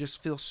and I would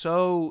just feel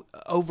so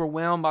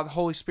overwhelmed by the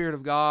Holy Spirit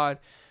of God,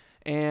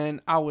 and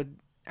I would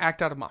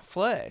act out of my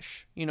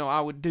flesh.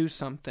 I would do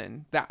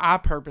something that I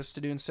purposed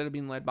to do instead of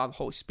being led by the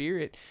Holy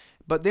Spirit.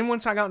 But then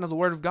once I got into the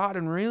Word of God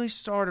and really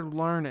started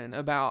learning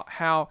about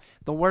how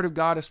the Word of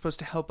God is supposed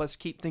to help us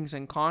keep things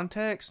in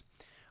context,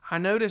 I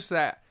noticed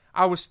that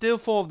I was still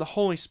full of the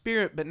Holy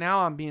Spirit, but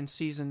now I'm being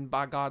seasoned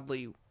by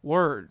godly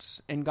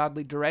words and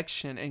godly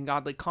direction and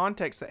godly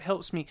context that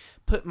helps me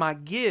put my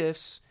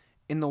gifts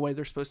in the way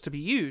they're supposed to be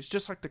used.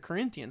 Just like the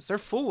Corinthians, they're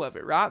full of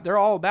it, right? They're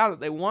all about it.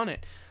 They want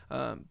it.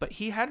 But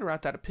he had to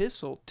write that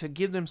epistle to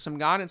give them some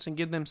guidance and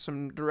give them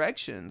some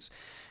directions.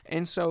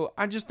 And so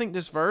I just think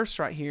this verse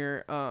right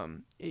here,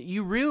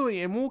 you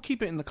really, and we'll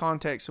keep it in the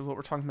context of what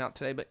we're talking about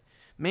today, but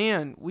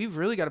man, we've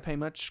really got to pay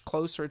much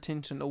closer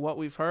attention to what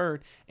we've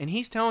heard. And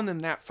he's telling them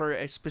that for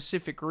a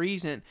specific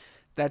reason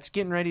that's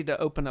getting ready to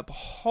open up a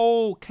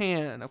whole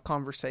can of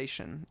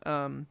conversation.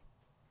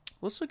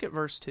 Let's look at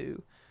verse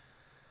 2.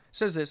 It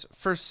says this: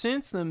 "For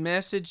since the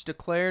message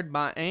declared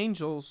by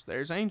angels,"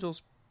 there's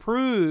angels,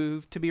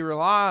 "proved to be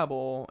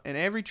reliable, and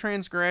every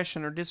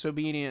transgression or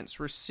disobedience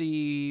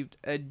received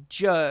a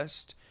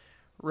just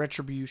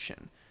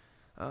retribution."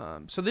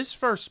 So this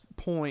first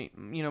point,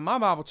 my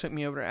Bible took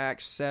me over to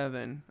Acts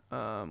 7,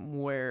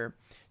 where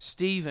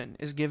Stephen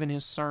is giving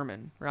his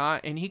sermon,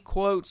 right? And he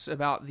quotes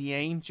about the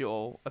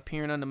angel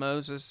appearing unto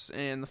Moses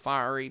in the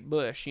fiery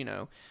bush,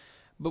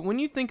 But when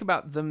you think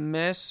about the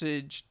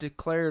message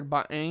declared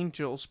by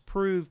angels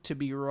proved to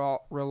be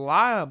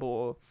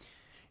reliable,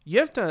 you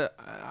have to,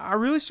 I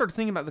really started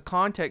thinking about the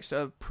context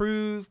of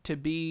proved to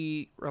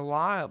be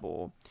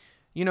reliable.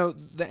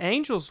 The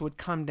angels would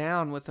come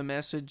down with a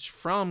message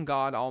from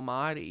God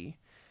Almighty,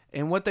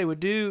 and what they would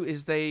do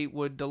is they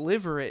would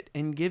deliver it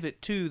and give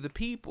it to the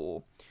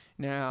people.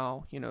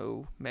 Now,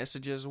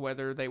 messages,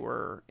 whether they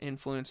were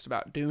influenced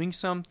about doing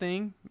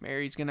something,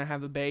 Mary's going to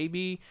have a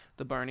baby,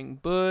 the burning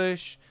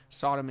bush,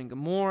 Sodom and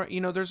Gomorrah,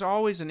 there's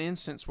always an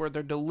instance where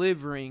they're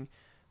delivering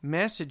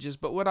messages.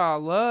 But what I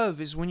love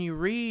is when you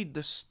read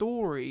the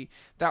story,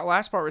 that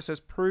last part where it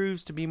says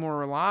proves to be more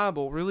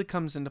reliable really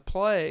comes into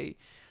play,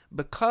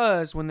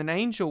 because when an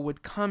angel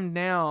would come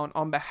down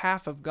on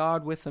behalf of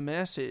God with a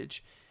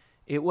message,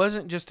 it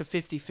wasn't just a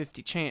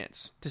 50-50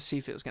 chance to see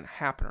if it was going to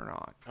happen or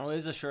not. Oh, it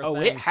was a sure thing.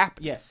 Oh, it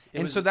happened. Yes.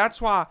 So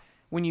that's why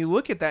when you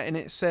look at that and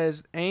it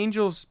says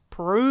angels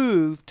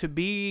prove to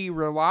be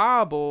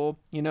reliable,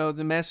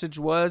 the message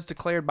was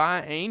declared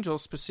by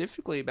angels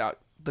specifically about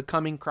the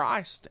coming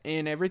Christ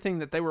and everything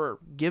that they were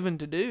given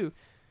to do.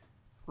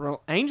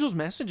 Angels'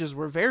 messages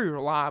were very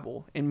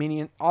reliable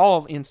in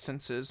all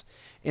instances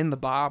in the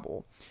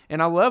Bible.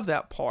 And I love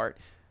that part.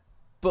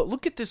 But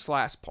look at this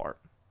last part.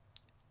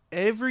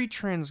 Every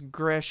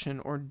transgression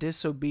or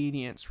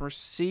disobedience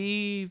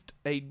received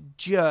a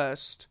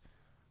just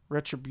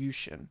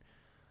retribution.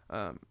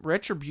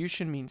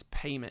 Retribution means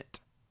payment.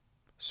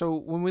 So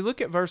when we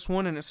look at verse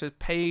 1 and it says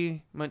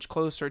pay much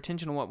closer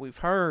attention to what we've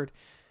heard,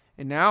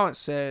 and now it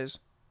says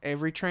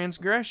every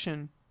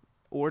transgression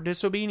or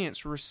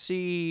disobedience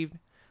received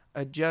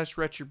a just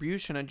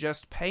retribution, a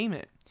just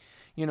payment.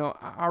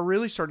 I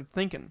really started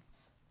thinking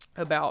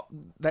about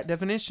that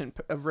definition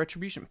of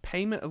retribution,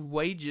 payment of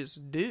wages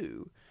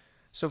due.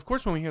 So, of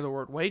course, when we hear the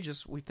word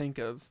wages, we think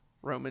of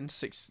Romans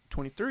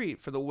 6:23,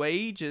 for the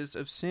wages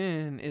of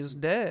sin is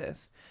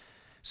death.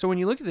 So when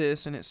you look at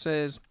this and it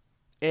says,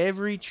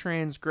 every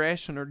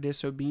transgression or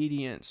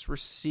disobedience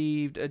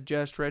received a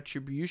just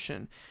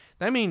retribution,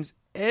 that means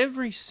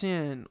every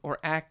sin or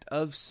act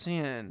of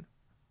sin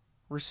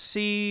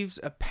receives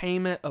a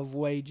payment of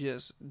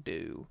wages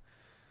due.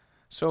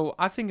 So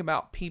I think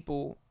about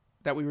people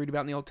that we read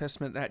about in the Old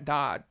Testament that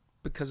died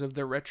because of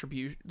their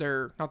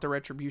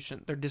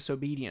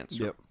disobedience,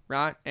 yep.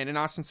 Right?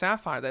 Ananias and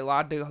Sapphira, they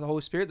lied to the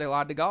Holy Spirit, they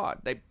lied to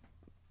God.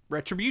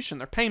 Retribution,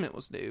 their payment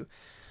was due.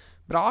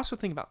 But I also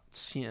think about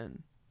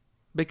sin,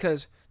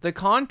 because the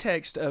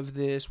context of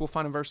this, we'll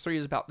find in verse 3,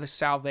 is about the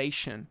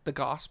salvation, the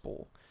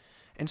gospel.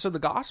 And so the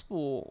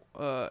gospel,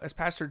 as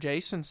Pastor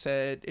Jason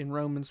said in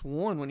Romans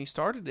 1 when he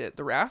started it,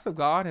 the wrath of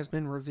God has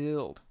been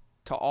revealed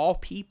to all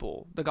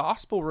people. The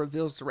gospel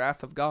reveals the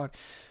wrath of God.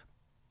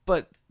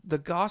 But the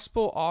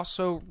gospel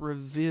also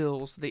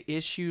reveals the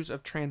issues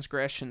of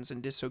transgressions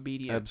and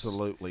disobedience.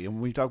 Absolutely. And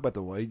when we talk about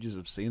the wages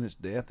of sin is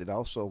death, it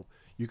also,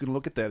 you can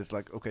look at that. It's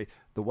like, okay,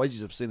 the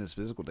wages of sin is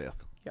physical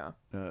death. Yeah.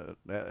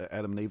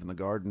 Adam and Eve in the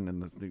garden,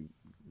 and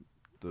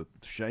the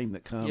shame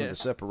that comes, yes. The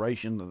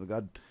separation of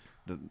God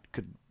that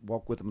could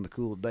walk with them in the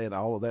cool of day, and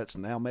all of that's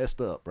now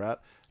messed up, right?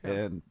 Yeah.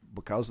 And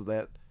because of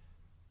that,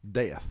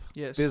 death,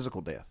 yes.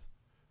 Physical death.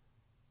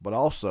 But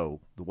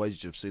also, the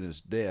wages of sin is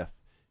death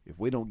if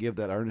we don't give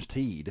that earnest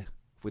heed,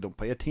 if we don't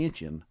pay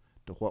attention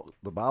to what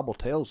the Bible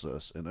tells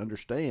us and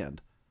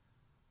understand,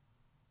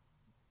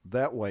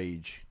 that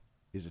wage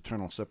is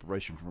eternal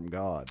separation from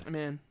God.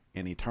 Amen.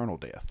 And eternal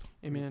death.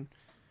 Amen.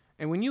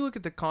 And when you look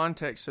at the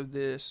context of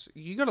this,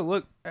 you got to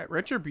look at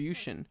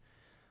retribution.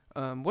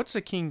 What's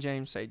the King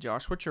James say,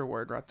 Josh? What's your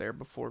word right there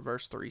before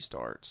verse 3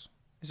 starts?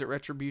 Is it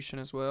retribution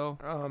as well?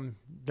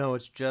 No,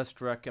 it's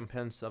just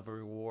recompense of a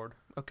reward.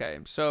 Okay,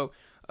 so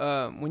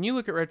when you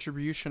look at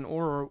retribution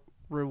or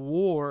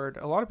reward,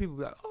 a lot of people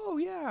be like, oh,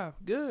 yeah,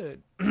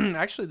 good.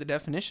 Actually, the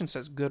definition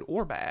says good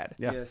or bad.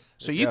 Yeah. Yes.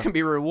 So you can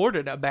be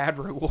rewarded a bad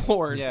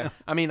reward. Yeah.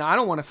 I mean, I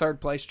don't want a third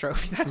place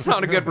trophy. That's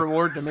not a good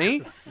reward to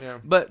me. Yeah.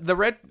 But the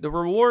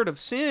reward of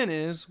sin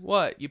is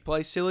what? You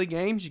play silly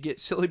games, you get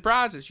silly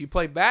prizes. You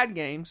play bad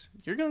games,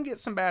 you're going to get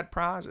some bad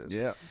prizes.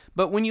 Yeah.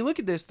 But when you look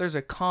at this, there's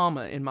a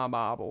comma in my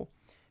Bible.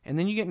 And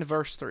then you get into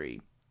verse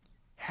 3.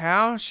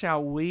 How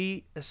shall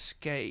we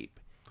escape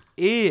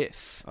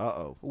if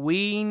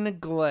we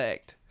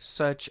neglect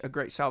such a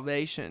great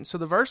salvation? So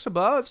the verse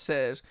above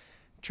says,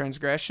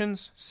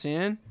 transgressions,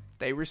 sin,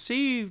 they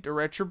received a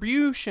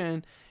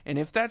retribution. And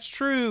if that's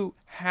true,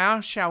 how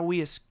shall we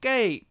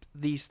escape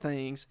these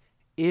things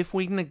if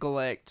we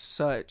neglect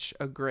such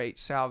a great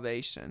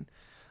salvation?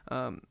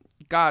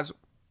 Guys,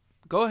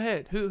 go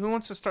ahead. Who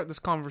wants to start this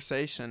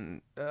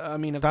conversation?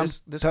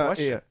 This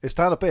question. Yeah, it's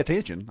time to pay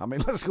attention. I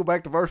mean, let's go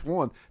back to verse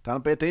 1. Time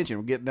to pay attention.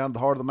 We're getting down to the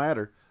heart of the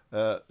matter.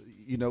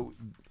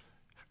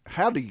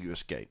 How do you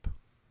escape?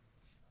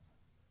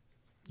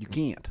 You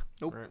can't.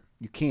 Nope.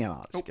 You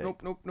cannot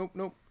escape.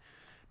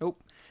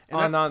 Nope.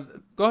 And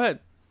Go ahead.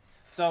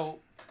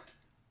 So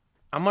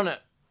I'm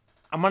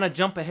gonna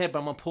jump ahead, but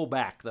I'm gonna pull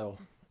back though.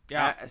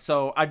 Yeah.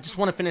 So I just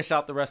want to finish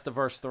out the rest of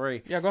verse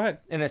 3. Yeah, go ahead.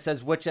 And it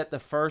says, which at the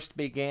first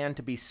began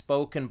to be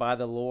spoken by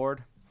the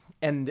Lord,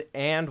 and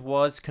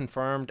was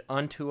confirmed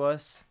unto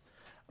us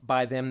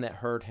by them that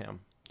heard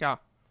him. Yeah.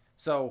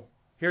 So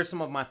here's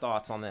some of my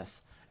thoughts on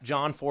this.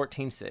 John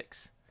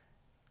 14:6.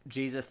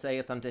 Jesus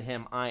saith unto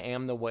him, I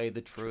am the way,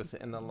 the truth,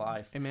 and the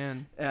life.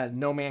 Amen.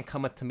 No man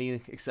cometh to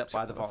me except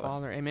by the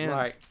Father. Amen.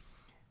 Right.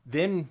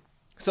 Then,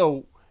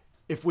 so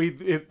if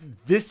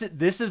this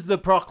is the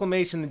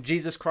proclamation that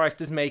Jesus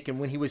Christ is making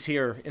when he was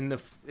here in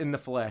the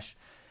flesh.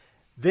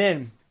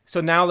 Then,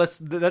 so now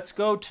let's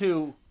go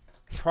to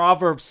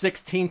Proverbs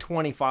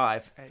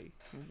 16:25. Hey,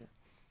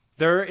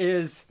 There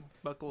is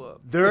buckle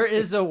up. There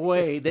is a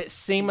way that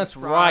seemeth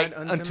right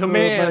unto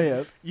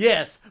man.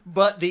 Yes,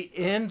 but the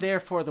end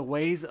therefore the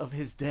ways of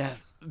his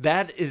death.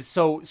 That is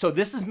so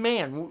this is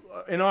man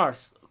in our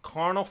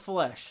carnal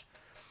flesh.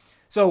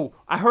 So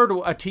I heard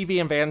a TV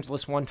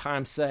evangelist one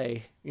time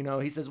say,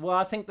 he says, well,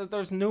 I think that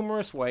there's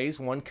numerous ways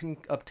one can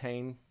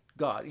obtain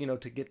God,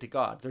 to get to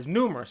God. There's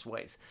numerous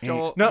ways.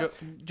 Joel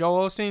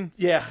Osteen?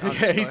 Yeah,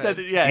 he said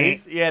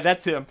that,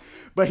 that's him.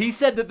 But he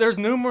said that there's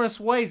numerous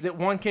ways that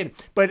one can,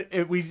 but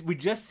we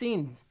just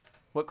seen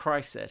what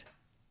Christ said.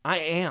 I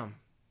am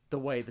the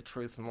way, the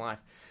truth, and life.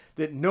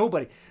 That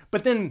nobody,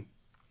 but then,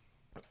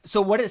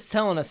 so what it's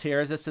telling us here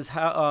is it says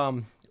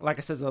how, like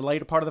I said, the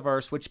later part of the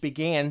verse, which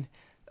began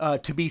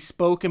to be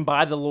spoken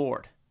by the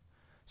Lord.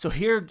 So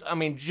here,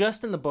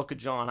 just in the book of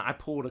John, I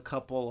pulled a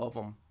couple of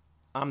them.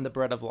 I'm the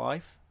bread of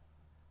life.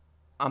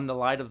 I'm the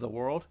light of the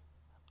world.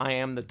 I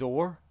am the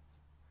door.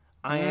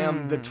 I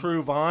am the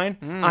true vine.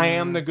 I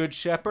am the good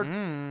shepherd.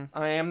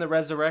 I am the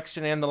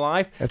resurrection and the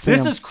life.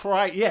 This is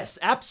Christ. Yes,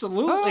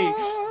 absolutely.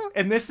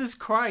 And this is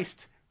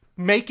Christ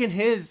making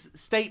his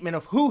statement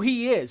of who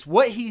he is,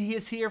 what he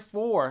is here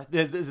for,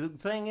 the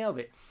thing of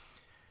it.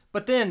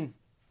 But then,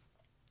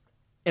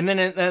 and then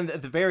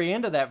at the very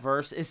end of that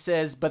verse, it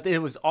says, but it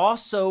was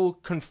also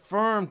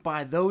confirmed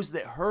by those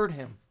that heard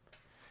him.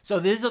 So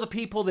these are the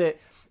people that,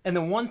 and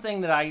the one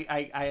thing that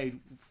I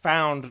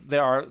found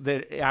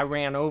that I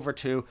ran over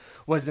to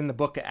was in the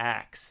book of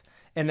Acts.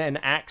 And in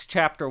Acts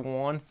chapter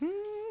 1,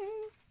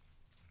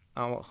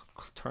 I'll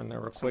turn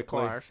there real quickly.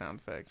 Choir sound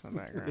effects in the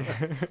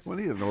background. We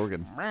need an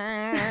organ.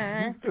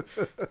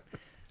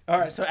 All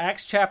right, so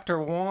Acts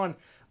chapter 1,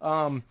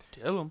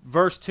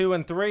 verse 2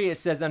 and 3, it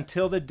says,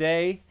 until the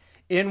day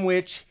in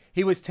which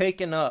he was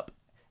taken up.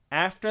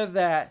 After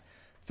that,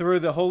 through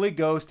the Holy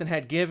Ghost, and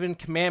had given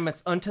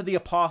commandments unto the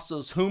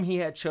apostles whom he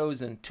had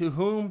chosen, to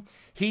whom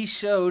he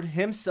showed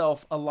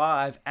himself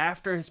alive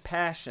after his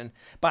passion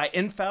by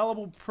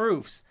infallible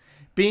proofs,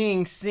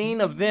 being seen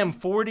of them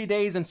 40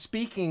 days and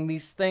speaking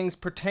these things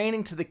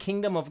pertaining to the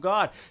kingdom of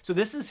God. So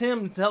this is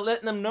him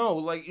letting them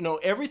know,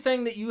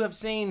 everything that you have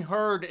seen,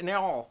 heard, and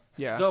all.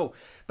 Yeah. Go.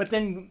 But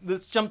then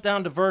let's jump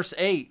down to verse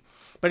 8.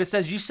 But it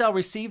says, you shall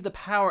receive the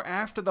power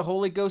after the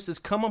Holy Ghost is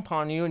come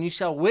upon you, and you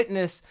shall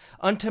witness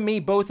unto me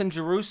both in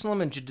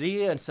Jerusalem and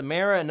Judea and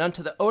Samaria and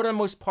unto the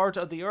uttermost part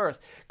of the earth.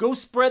 Go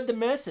spread the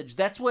message.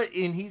 That's what,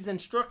 and he's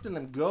instructing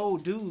them, go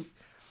do.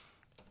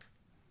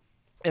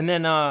 And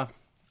then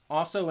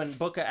also in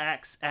book of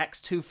Acts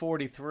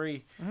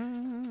 2:43.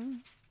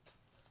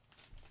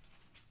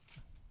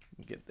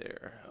 Get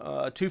there.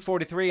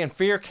 2:43, and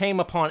fear came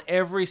upon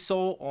every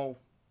soul.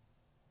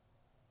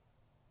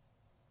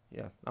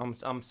 Yeah,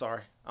 I'm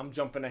sorry. I'm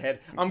jumping ahead.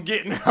 I'm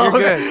getting. You're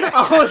good.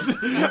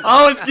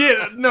 I was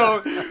getting.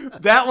 No,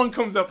 that one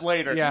comes up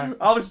later. Yeah.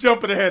 I was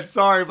jumping ahead.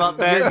 Sorry about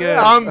that. You're good.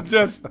 I'm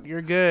just.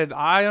 You're good.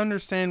 I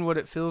understand what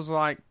it feels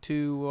like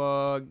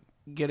to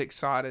get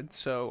excited,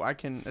 so I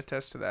can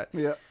attest to that.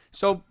 Yeah.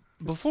 So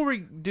before we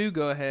do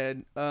go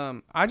ahead,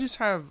 I just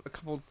have a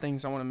couple of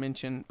things I want to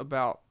mention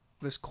about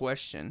this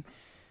question.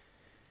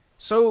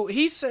 So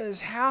he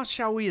says, how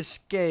shall we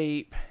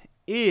escape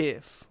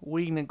if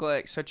we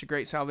neglect such a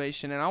great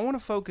salvation? And I want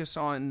to focus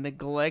on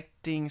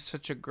neglecting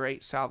such a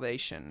great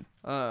salvation.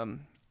 In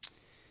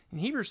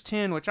Hebrews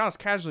 10, which I was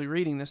casually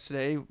reading this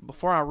today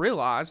before I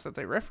realized that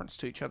they reference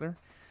to each other.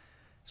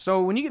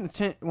 So when you get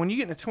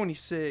into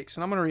 26,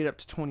 and I'm going to read up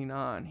to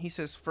 29, he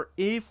says, for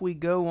if we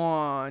go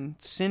on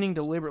sinning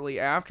deliberately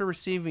after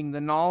receiving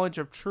the knowledge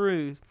of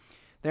truth,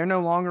 there no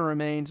longer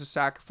remains a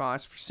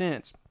sacrifice for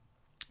sins,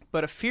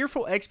 but a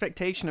fearful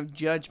expectation of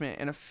judgment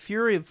and a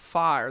fury of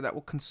fire that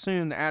will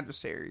consume the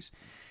adversaries.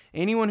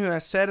 Anyone who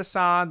has set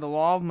aside the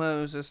law of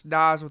Moses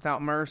dies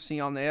without mercy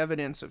on the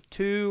evidence of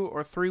 2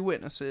 or 3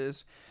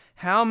 witnesses.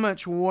 How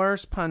much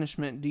worse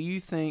punishment do you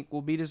think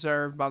will be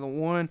deserved by the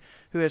one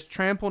who has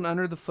trampled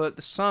under the foot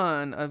the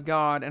Son of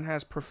God and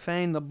has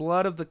profaned the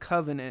blood of the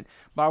covenant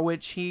by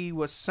which he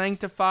was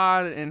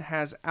sanctified and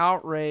has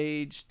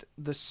outraged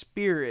the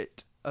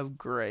Spirit of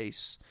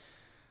grace?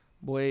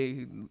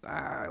 Boy,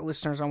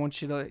 listeners, I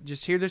want you to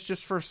just hear this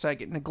just for a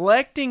second.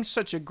 Neglecting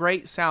such a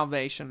great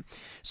salvation.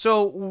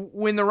 So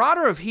when the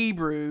writer of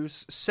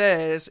Hebrews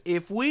says,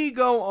 if we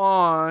go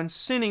on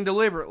sinning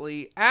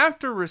deliberately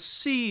after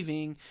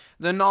receiving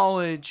the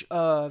knowledge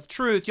of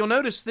truth, you'll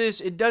notice this,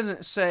 it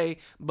doesn't say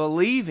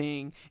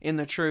believing in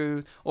the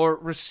truth or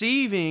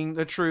receiving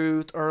the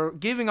truth or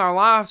giving our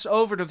lives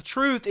over to the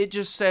truth. It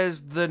just says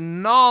the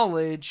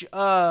knowledge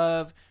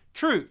of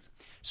truth.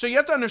 So you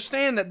have to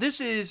understand that this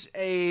is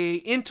a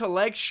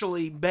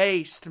intellectually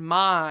based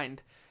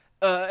mind,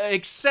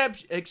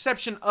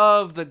 exception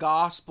of the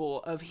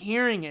gospel, of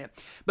hearing it.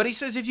 But he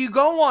says if you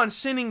go on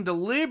sinning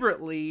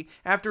deliberately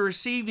after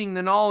receiving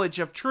the knowledge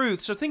of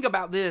truth, so think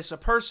about this, a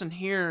person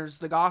hears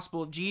the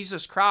gospel of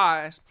Jesus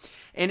Christ,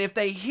 and if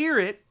they hear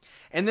it,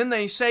 and then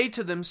they say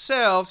to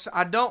themselves,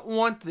 I don't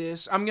want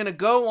this. I'm going to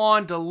go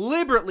on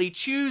deliberately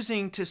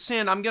choosing to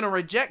sin. I'm going to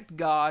reject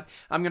God.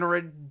 I'm going to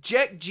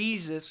reject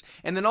Jesus.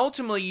 And then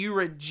ultimately you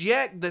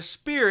reject the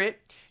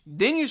Spirit.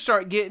 Then you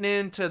start getting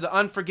into the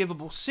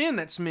unforgivable sin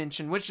that's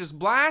mentioned, which is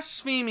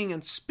blaspheming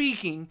and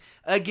speaking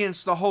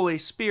against the Holy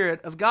Spirit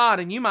of God.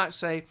 And you might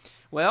say,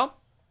 well,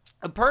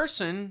 a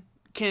person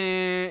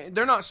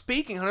they're not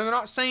speaking, they're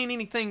not saying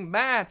anything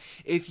bad.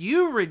 If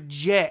you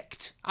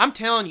reject, I'm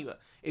telling you,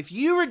 if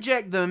you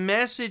reject the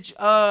message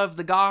of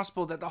the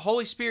gospel that the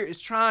Holy Spirit is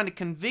trying to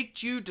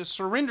convict you to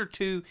surrender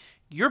to,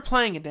 you're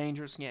playing a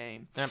dangerous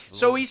game. Absolutely.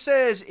 So he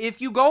says, if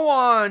you go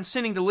on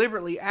sinning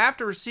deliberately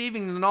after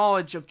receiving the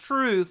knowledge of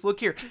truth, look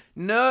here,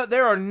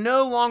 there are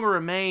no longer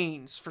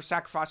remains for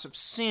sacrifice of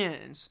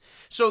sins.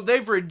 So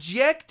they've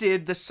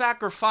rejected the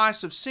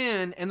sacrifice of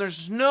sin, and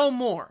there's no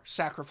more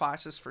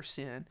sacrifices for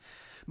sin.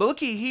 But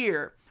looky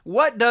here,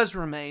 what does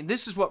remain?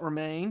 This is what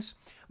remains.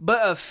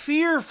 But a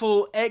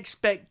fearful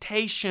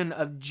expectation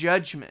of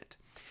judgment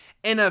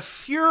and a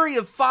fury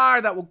of fire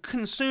that will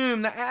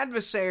consume the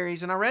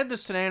adversaries. And I read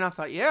this today and I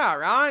thought, yeah,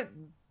 right?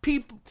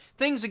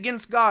 Things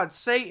against God,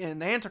 Satan,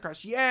 the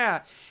Antichrist,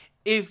 yeah.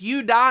 If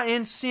you die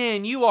in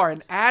sin, you are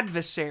an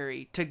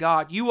adversary to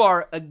God. You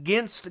are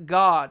against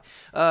God.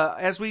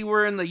 As we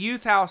were in the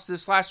youth house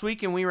this last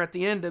week and we were at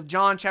the end of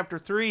John chapter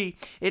 3,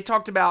 it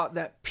talked about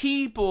that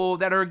people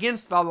that are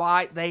against the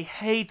light, they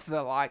hate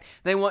the light.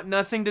 They want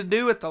nothing to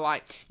do with the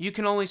light. You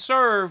can only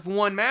serve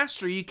one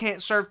master. You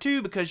can't serve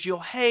two because you'll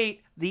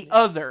hate the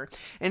other.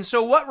 And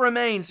so what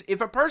remains,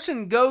 if a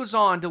person goes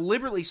on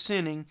deliberately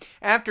sinning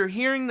after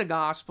hearing the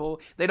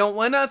gospel, they don't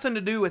want nothing to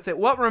do with it,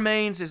 what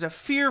remains is a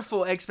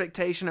fearful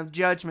expectation of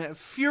judgment, a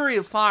fury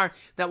of fire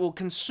that will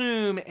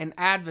consume an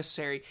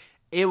adversary.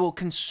 It will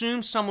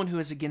consume someone who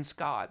is against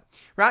God.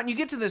 Right? And you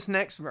get to this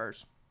next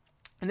verse,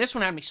 and this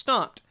one had me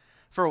stumped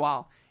for a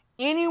while.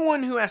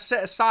 Anyone who has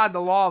set aside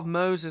the law of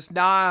Moses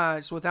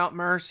dies without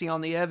mercy on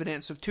the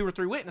evidence of 2 or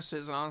 3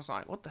 witnesses. And I was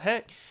like, what the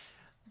heck?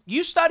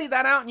 You study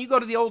that out and you go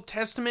to the Old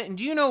Testament, and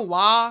do you know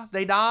why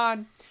they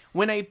died?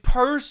 When a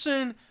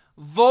person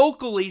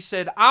vocally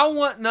said, I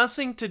want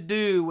nothing to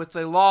do with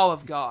the law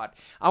of God.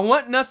 I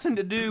want nothing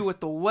to do with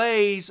the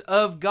ways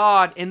of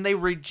God. And they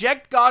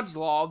reject God's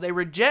law. They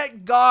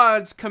reject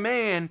God's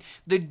command.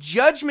 The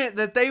judgment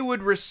that they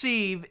would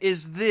receive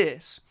is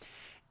this.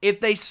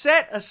 If they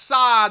set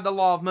aside the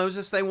law of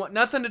Moses, they want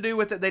nothing to do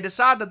with it. They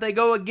decide that they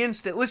go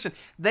against it. Listen,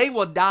 they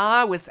will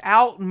die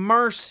without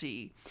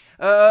mercy.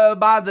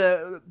 by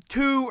the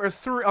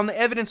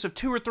evidence of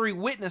 2 or 3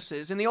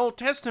 witnesses. In the Old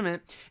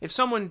Testament, if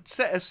someone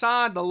set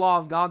aside the law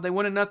of God, they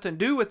wanted nothing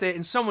to do with it,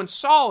 and someone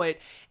saw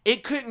it,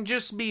 it couldn't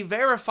just be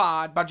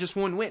verified by just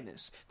one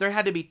witness. There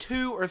had to be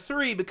 2 or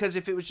 3, because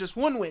if it was just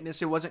one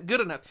witness, it wasn't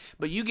good enough.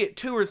 But you get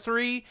 2 or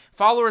 3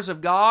 followers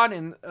of God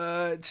and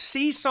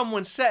see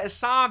someone set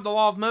aside the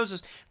law of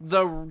Moses,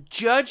 the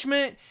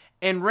judgment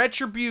and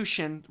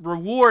retribution,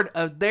 reward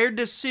of their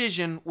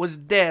decision was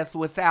death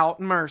without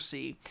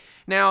mercy.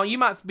 Now, you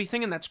might be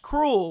thinking that's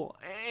cruel.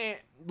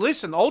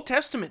 Listen, the Old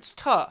Testament's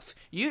tough.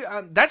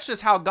 That's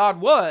just how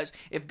God was.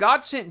 If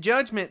God sent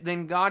judgment,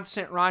 then God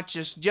sent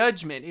righteous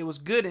judgment. It was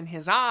good in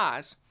His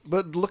eyes.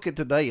 But look at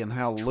today and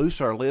how loose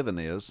our living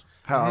is.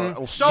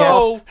 How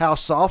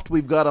soft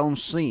we've got on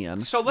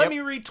sin. So let me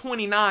read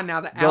 29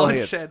 now that Alan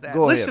said that.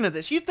 Listen to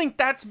this. You think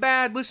that's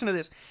bad? Listen to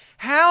this.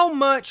 How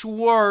much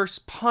worse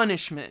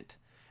punishment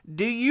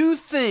do you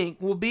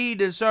think will be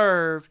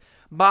deserved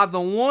by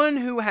the one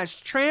who has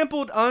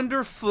trampled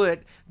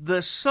underfoot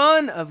the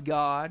Son of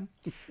God,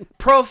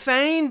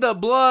 profaned the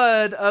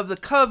blood of the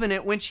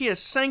covenant which He has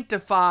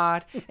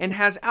sanctified, and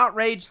has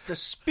outraged the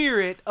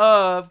Spirit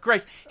of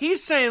grace?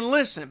 He's saying,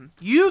 listen,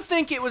 you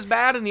think it was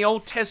bad in the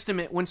Old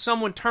Testament when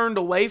someone turned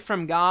away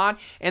from God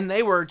and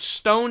they were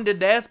stoned to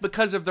death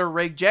because of their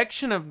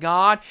rejection of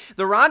God?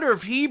 The writer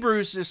of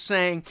Hebrews is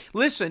saying,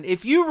 listen,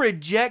 if you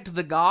reject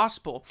the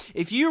gospel,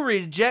 if you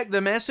reject the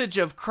message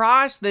of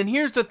Christ, then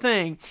here's the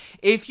thing.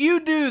 If you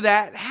do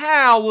that,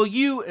 how will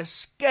you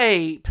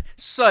escape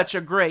such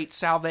a great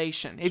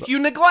salvation? If you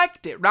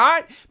neglect it,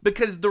 right?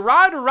 Because the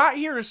writer right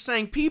here is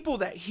saying people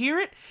that hear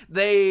it,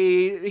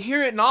 they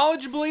hear it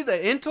knowledgeably,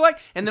 the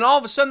intellect, and then all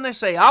of a sudden they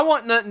say, I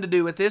want nothing to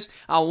do with this.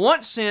 I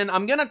want sin.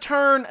 I'm going to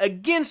turn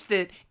against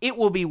it. It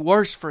will be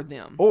worse for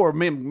them. Or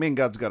me and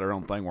God's got our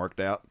own thing worked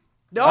out.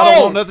 No. I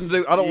don't want nothing to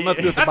do. I don't want nothing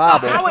to do with the That's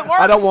Bible. not how it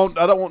works.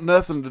 I don't want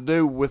nothing to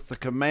do with the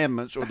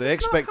commandments or the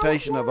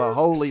expectation of a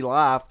holy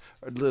life,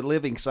 or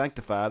living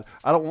sanctified.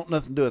 I don't want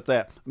nothing to do with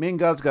that. Me and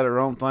God's got our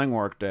own thing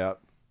worked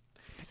out.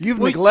 You've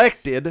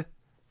neglected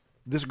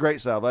this great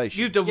salvation.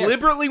 You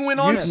deliberately went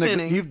on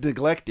sinning. You've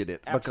neglected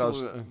it.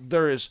 Absolutely. Because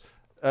there is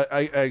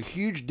a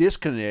huge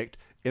disconnect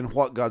in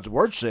what God's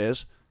Word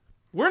says.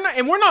 We're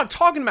not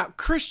talking about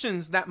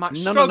Christians that might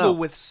struggle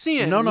with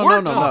sin.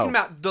 We're talking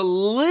about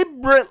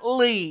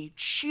deliberately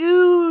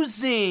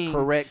choosing.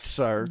 Correct,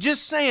 sir.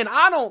 Just saying,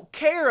 I don't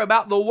care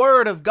about the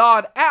Word of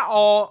God at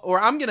all,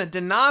 or I'm going to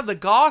deny the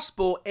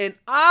gospel, and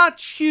I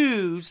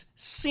choose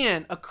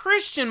sin. A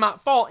Christian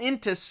might fall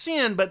into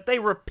sin, but they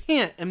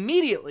repent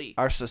immediately.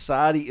 Our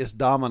society is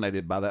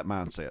dominated by that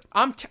mindset.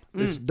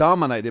 It's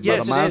dominated by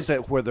the Yes, it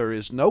mindset where there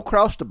is no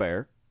cross to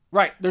bear.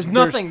 Right. There's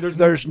nothing.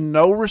 There's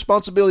no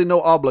responsibility, no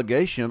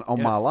obligation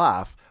on my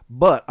life,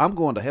 but I'm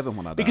going to heaven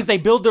when I die. Because they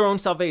build their own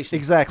salvation.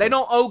 Exactly. They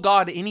don't owe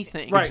God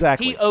anything. Right.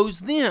 Exactly. He owes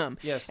them.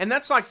 Yes. And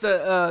that's like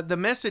the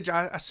message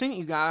I sent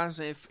you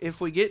guys,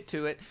 if we get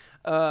to it.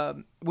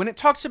 When it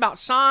talks about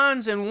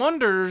signs and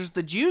wonders,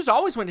 the Jews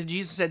always went to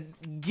Jesus and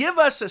said, give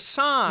us a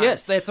sign.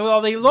 Yes, that's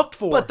all they looked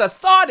for. But the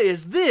thought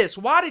is this: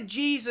 why did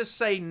Jesus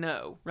say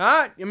no?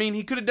 Right? I mean,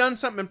 He could have done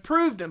something and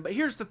proved Him, but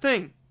here's the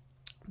thing.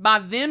 By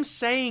them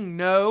saying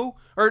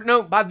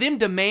by them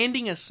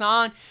demanding a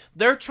sign,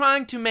 they're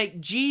trying to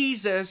make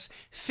Jesus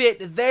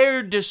fit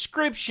their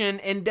description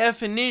and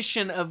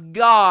definition of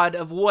God,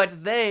 of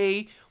what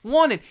they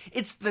wanted.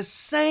 It's the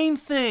same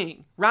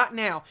thing right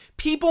now.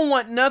 People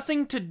want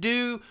nothing to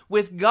do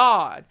with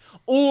God,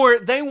 or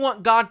they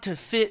want God to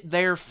fit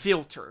their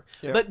filter.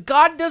 Yep. But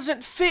God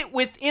doesn't fit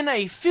within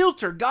a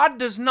filter. God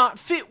does not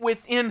fit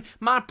within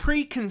my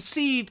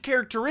preconceived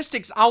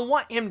characteristics I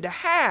want Him to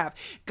have.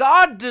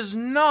 God does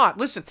not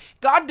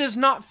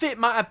fit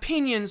my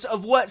opinions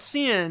of what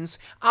sins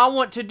I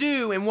want to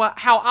do and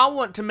how I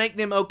want to make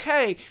them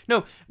okay.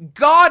 No,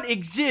 God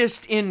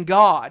exists in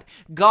God.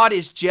 God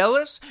is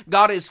jealous.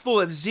 God is full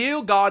of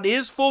zeal. God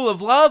is full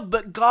of love,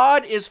 but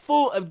God is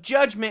full of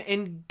judgment,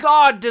 and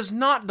God does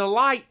not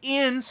delight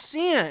in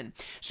sin.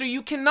 So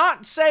you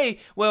cannot say,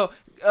 well,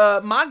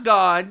 my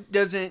God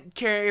doesn't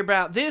care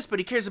about this, but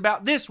He cares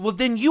about this. Well,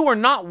 then you are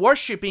not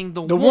worshiping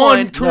the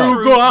one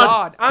true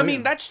God. I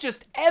mean, that's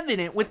just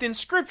evident within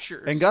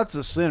Scriptures. And God's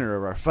the center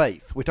of our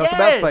faith. We talked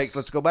about faith.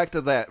 Let's go back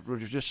to that for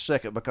just a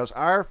second, because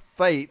our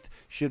faith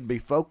should be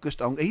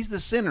focused on, He's the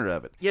center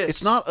of it. Yes.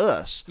 It's not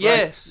us.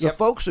 Yes. Right? The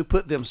folks who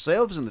put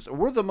themselves in this,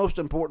 we're the most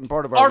important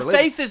part of our religion.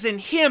 Faith is in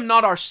Him,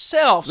 not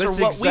ourselves. That's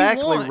or what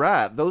exactly we want.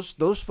 right.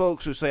 Those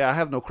folks who say, I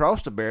have no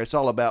cross to bear, it's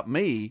all about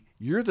me,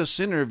 you're the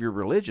center of your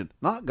religion,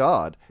 not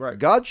God. Right.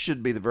 God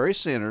should be the very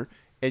center,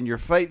 and your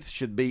faith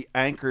should be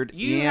anchored in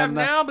God. You have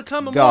now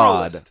become a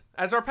moralist.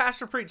 As our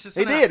pastor preached this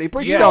He tonight, did. He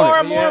preached you on it. are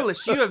a Yeah.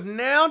 moralist. You have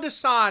now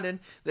decided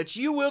that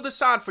you will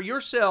decide for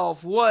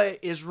yourself what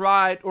is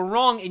right or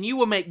wrong, and you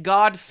will make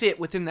God fit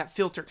within that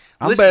filter.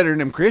 I'm Listen, better than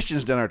them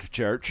Christians down at the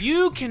church.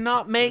 you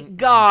cannot make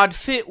God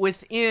fit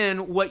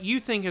within what you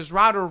think is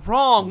right or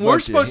wrong. We're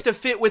But supposed to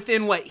fit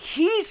within what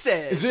He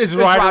says Is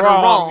right or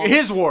wrong.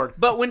 His word.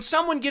 But when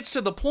someone gets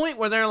to the point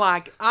where they're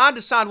like, I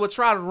decide what's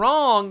right or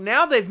wrong,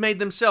 now they've made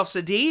themselves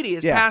a deity,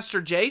 as Yeah. Pastor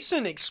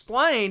Jason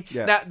explained,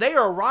 Yeah. that they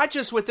are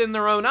righteous within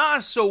their own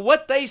eyes, so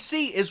what they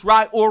see is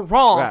right or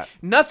wrong. Right.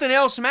 Nothing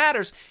else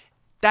matters.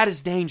 That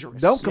is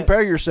dangerous. Don't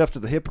compare yourself to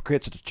the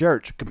hypocrites at the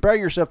church. Compare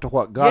yourself to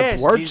what God's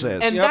Yes, word Jesus.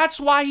 says. And Yep. that's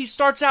why he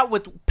starts out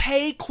with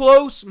pay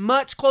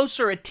much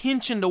closer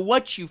attention to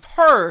what you've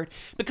heard,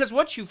 because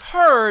what you've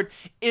heard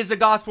is a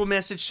gospel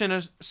message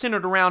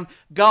centered around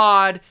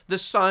God, the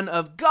Son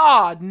of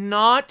God,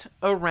 not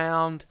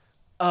around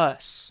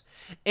us.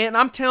 And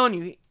I'm telling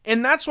you,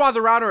 and that's why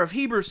the writer of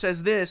Hebrews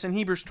says this in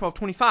Hebrews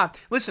 12:25.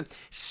 Listen,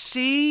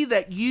 see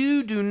that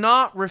you do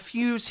not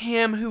refuse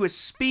him who is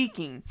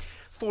speaking.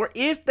 For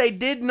if they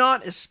did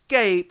not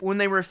escape when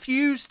they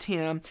refused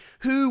him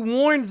who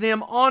warned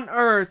them on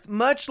earth,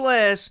 much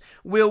less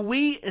will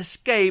we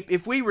escape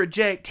if we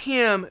reject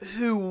him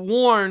who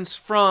warns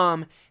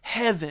from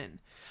heaven.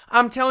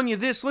 I'm telling you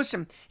this,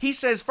 listen, he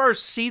says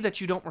first, see that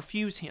you don't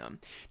refuse him.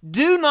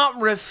 Do not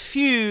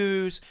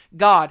refuse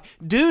God.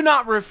 Do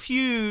not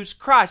refuse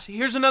Christ.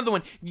 Here's another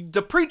one.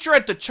 The preacher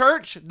at the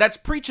church that's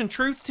preaching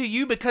truth to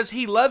you because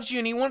he loves you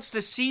and he wants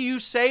to see you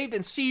saved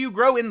and see you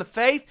grow in the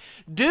faith,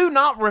 do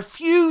not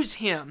refuse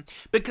him,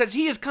 because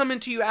he is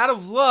coming to you out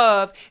of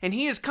love and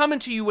he is coming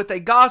to you with a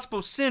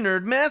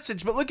gospel-centered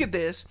message. But look at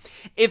this.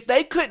 If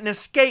they couldn't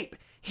escape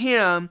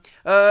him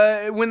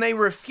when they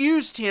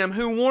refused him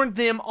who warned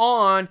them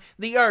on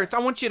the earth. I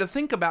want you to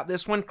think about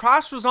this. When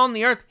Christ was on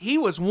the earth, he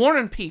was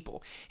warning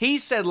people. He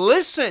said,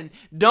 listen,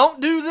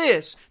 don't do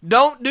this.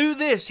 Don't do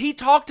this. He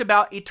talked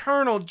about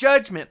eternal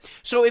judgment.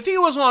 So if he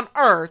was on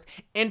earth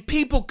and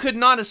people could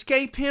not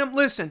escape him,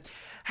 listen,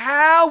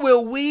 how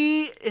will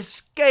we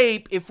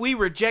escape if we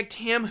reject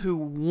him who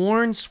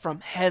warns from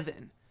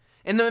heaven?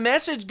 And the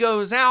message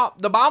goes out.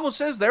 The Bible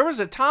says there was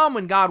a time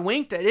when God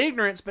winked at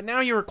ignorance, but now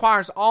he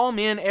requires all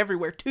men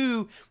everywhere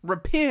to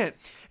repent.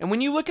 And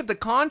when you look at the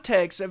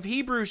context of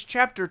Hebrews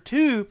chapter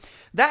 2,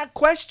 that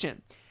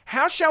question,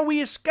 how shall we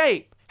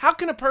escape? How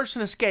can a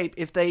person escape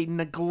if they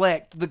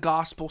neglect the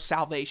gospel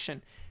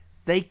salvation?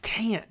 They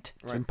can't.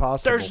 It's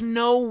impossible. There's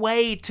no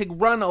way to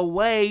run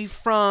away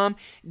from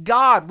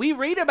God. We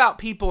read about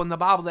people in the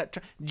Bible that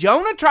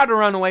Jonah tried to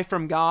run away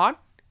from God.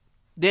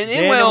 Didn't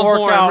end well work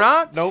for him, out.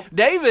 right? Nope.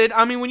 David,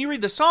 I mean, when you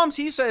read the Psalms,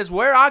 he says,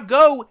 where I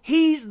go,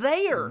 he's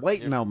there.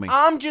 Waiting on me.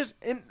 I'm just,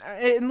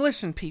 and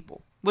listen,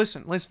 people,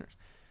 listeners.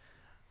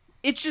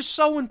 It's just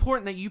so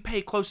important that you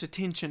pay close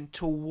attention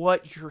to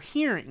what you're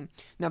hearing.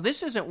 Now,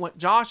 this isn't what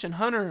Josh and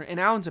Hunter and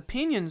Alan's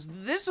opinions.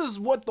 This is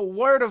what the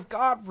Word of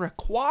God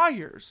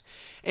requires.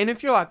 And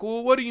if you're like,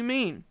 well, what do you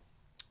mean?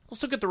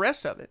 Let's look at the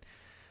rest of it.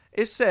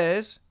 It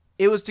says,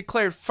 it was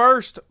declared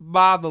first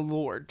by the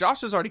Lord.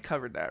 Josh has already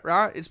covered that,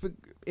 right?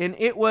 And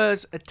it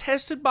was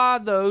attested by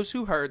those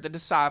who heard, the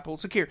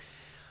disciples. Look here.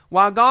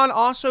 While God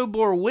also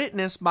bore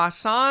witness by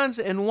signs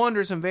and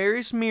wonders and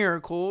various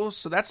miracles.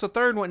 So that's the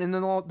third one. And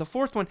then the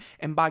fourth one.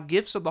 And by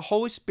gifts of the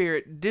Holy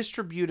Spirit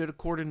distributed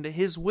according to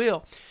his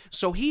will.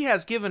 So he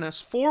has given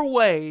us 4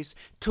 ways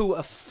to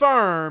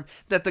affirm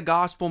that the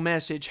gospel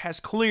message has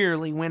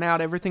clearly went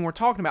out, everything we're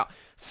talking about.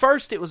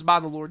 First, it was by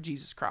the Lord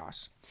Jesus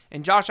Christ.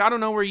 And Josh, I don't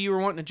know where you were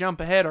wanting to jump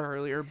ahead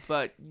earlier,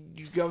 but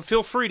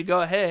feel free to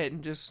go ahead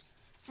and just...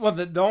 Well,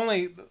 the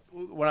only,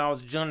 when I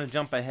was going to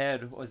jump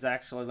ahead was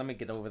actually, let me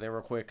get over there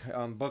real quick,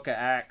 Book of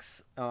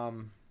Acts,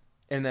 and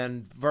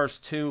then verse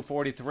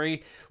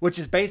 2:43, which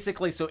is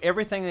basically, so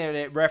everything that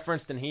it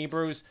referenced in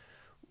Hebrews,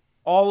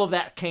 all of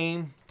that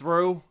came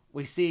through.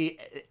 We see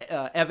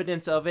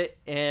evidence of it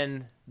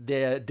in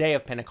the day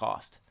of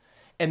Pentecost.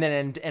 And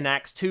then in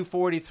Acts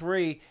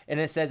 2:43,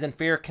 and it says, and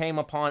fear came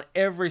upon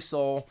every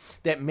soul,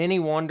 that many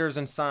wonders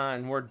and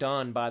signs were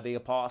done by the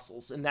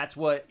apostles. And that's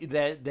what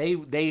that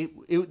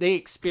they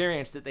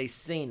experienced it. They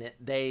seen it.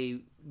 They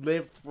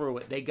lived through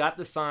it. They got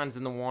the signs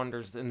and the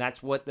wonders, and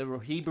that's what the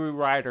Hebrew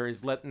writer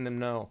is letting them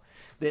know,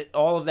 that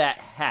all of that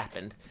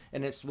happened,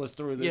 and it was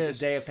through the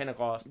day of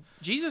Pentecost.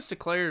 Jesus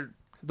declared,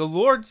 the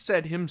Lord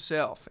said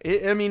himself.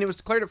 It was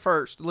declared at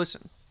first.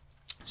 Listen.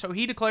 So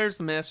he declares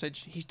the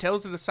message. He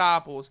tells the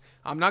disciples,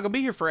 I'm not going to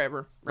be here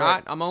forever,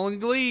 right? I'm only going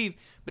to leave,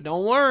 but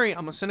don't worry,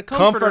 I'm going to send a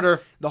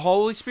comforter. The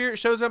Holy Spirit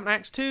shows up in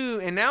Acts 2,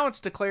 and now it's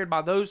declared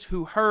by those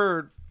who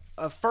heard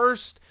a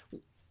first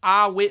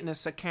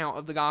eyewitness account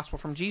of the gospel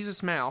from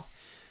Jesus' mouth.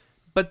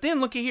 But then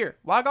look at here.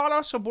 While God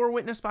also bore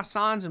witness by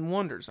signs and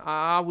wonders,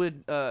 I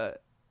would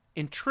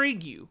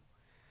intrigue you.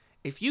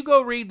 If you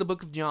go read the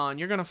book of John,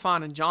 you're going to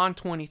find in John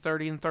 20,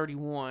 30, and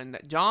 31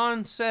 that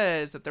John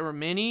says that there were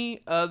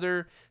many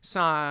other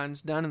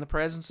signs done in the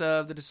presence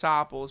of the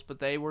disciples, but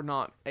they were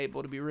not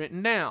able to be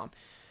written down.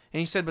 And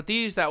he said, but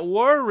these that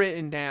were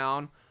written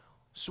down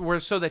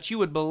so that you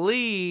would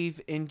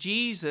believe in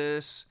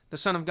Jesus, the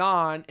Son of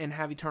God, and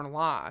have eternal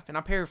life. And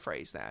I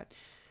paraphrase that.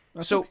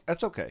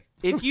 That's okay.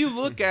 If you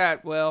look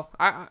at,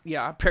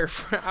 I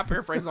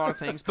paraphrase a lot of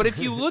things. But if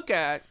you look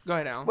at, go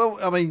ahead, Alan. Well,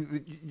 I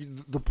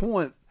mean, the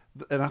point,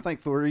 and I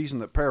think the reason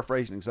that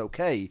paraphrasing is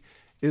okay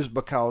is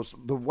because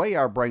the way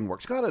our brain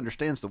works, God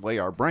understands the way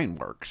our brain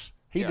works.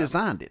 He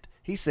designed it.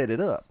 He set it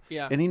up.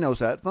 Yeah. And he knows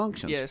how it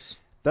functions. Yes.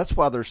 That's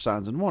why there's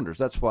signs and wonders.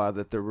 That's why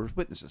that there were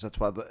witnesses. That's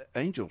why the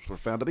angels were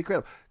found to be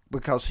credible.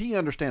 Because he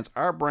understands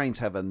our brains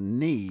have a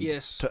need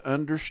to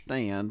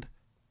understand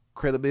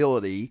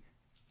credibility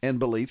and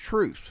believe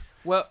truth.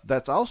 Well,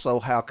 that's also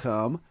how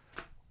come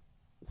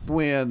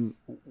when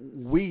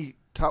we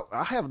talk,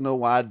 I have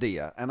no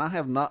idea, and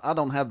I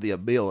don't have the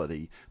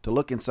ability to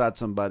look inside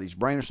somebody's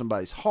brain or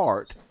somebody's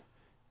heart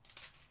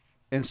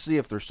and see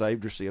if they're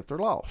saved or see if they're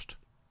lost.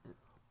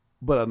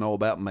 But I know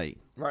about me.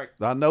 Right.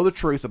 I know the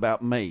truth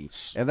about me.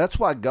 And that's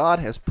why God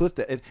has put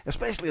that,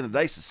 especially in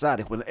today's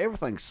society when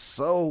everything's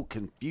so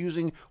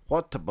confusing,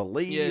 what to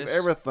believe,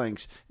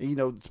 everything's,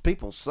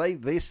 people say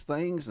these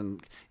things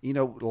and,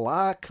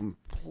 lie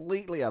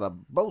completely out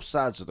of both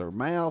sides of their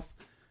mouth.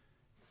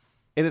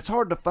 And it's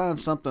hard to find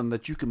something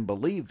that you can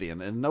believe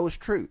in and know is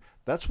true.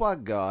 That's why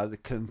God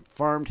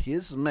confirmed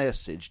his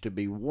message to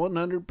be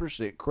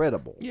 100%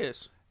 credible.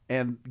 Yes.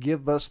 And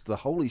give us the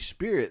Holy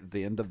Spirit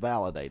then to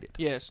validate it.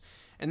 Yes.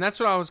 And that's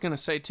what I was going to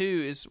say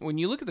too, is when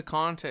you look at the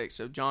context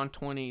of John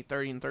 20,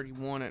 30, and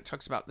 31, and it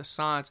talks about the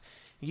signs,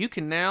 you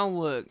can now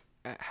look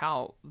at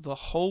how the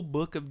whole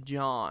book of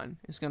John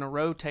is going to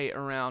rotate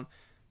around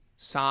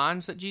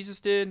signs that Jesus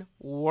did,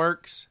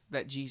 works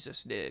that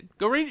Jesus did.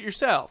 Go read it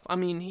yourself. I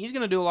mean, he's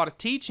going to do a lot of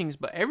teachings,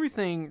 but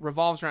everything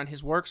revolves around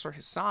his works or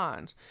his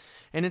signs.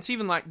 And it's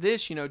even like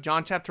this,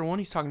 John chapter 1,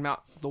 he's talking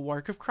about the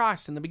work of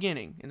Christ in the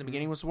beginning. In the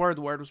beginning was the Word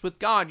was with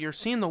God. You're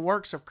seeing the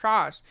works of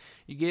Christ.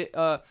 You get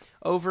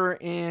over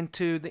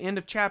into the end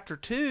of chapter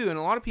 2, and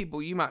a lot of people,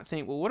 you might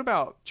think, well, what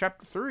about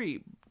chapter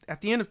 3?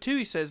 At the end of 2,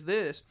 he says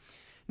this,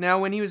 "Now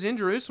when he was in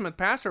Jerusalem at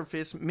the Passover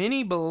feast,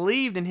 many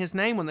believed in his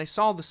name when they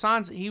saw the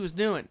signs that he was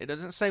doing." It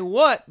doesn't say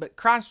what, but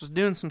Christ was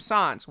doing some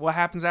signs. What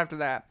happens after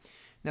that?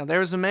 "Now there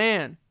was a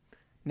man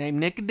named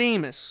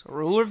Nicodemus, a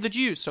ruler of the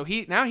Jews." So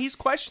he's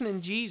questioning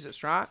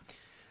Jesus, right?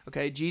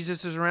 Okay,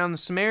 Jesus is around the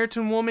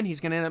Samaritan woman. He's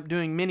going to end up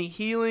doing many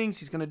healings.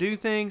 He's going to do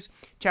things.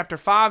 Chapter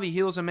 5, he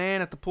heals a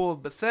man at the pool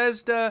of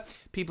Bethesda.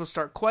 People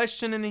start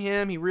questioning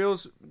him. He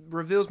reveals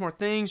more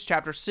things.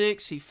 Chapter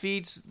 6, he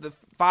feeds the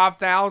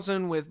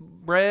 5,000 with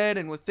bread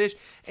and with fish.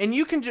 And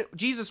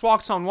Jesus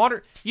walks on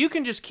water. You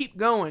can just keep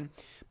going.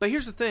 But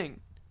here's the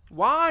thing.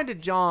 Why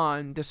did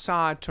John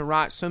decide to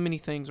write so many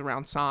things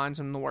around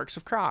signs and the works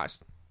of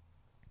Christ?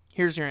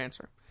 Here's your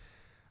answer.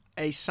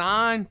 A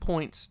sign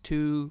points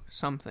to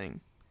something.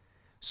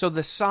 So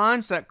the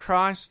signs that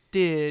Christ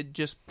did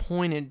just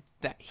pointed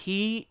that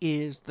he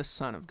is the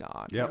Son of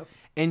God. Yep.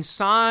 And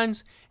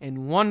signs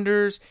and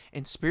wonders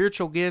and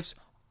spiritual gifts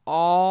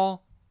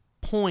all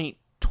point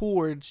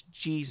towards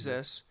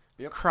Jesus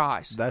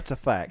Christ. That's a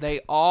fact. They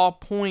all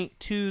point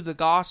to the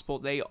gospel.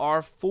 They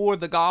are for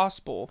the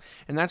gospel.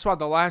 And that's why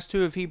the last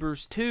two of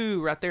Hebrews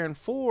 2, right there in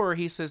 4,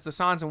 he says the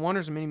signs and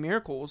wonders and many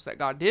miracles that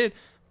God did,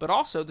 but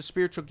also the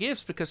spiritual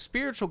gifts, because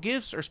spiritual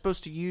gifts are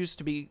supposed to use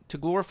to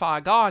glorify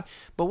God.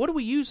 But what do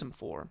we use them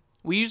for?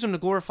 We use them to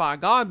glorify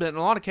God, but in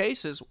a lot of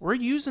cases, we're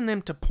using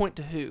them to point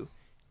to who?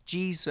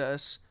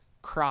 Jesus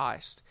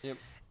Christ. Yep.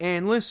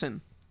 And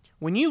listen,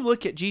 when you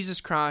look at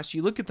Jesus Christ,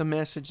 you look at the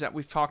message that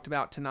we've talked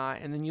about tonight,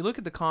 and then you look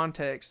at the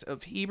context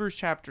of Hebrews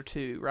chapter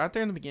 2, right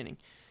there in the beginning,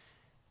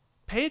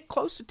 pay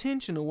close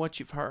attention to what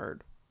you've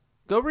heard.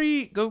 Go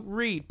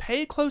read.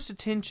 Pay close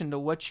attention to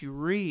what you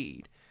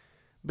read.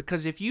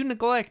 Because if you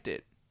neglect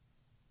it,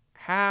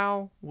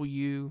 how will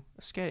you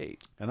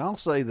escape? And I'll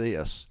say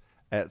this,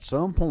 at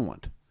some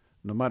point,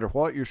 no matter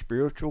what your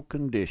spiritual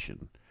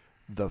condition,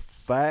 the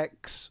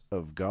facts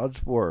of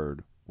God's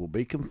Word will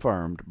be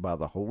confirmed by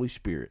the Holy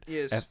Spirit.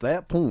 Yes. At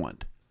that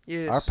point,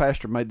 Yes. our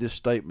pastor made this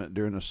statement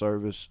during the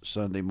service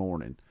Sunday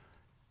morning.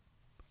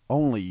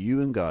 Only you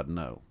and God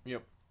know.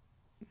 Yep.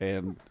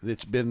 And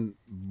it's been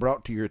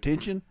brought to your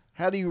attention.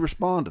 How do you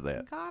respond to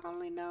that? God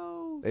only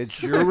knows.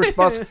 It's your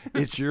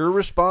It's your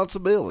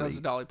responsibility. That's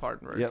the Dolly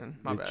Parton version.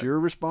 Yep. My It's bad. your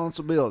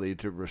responsibility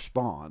to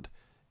respond.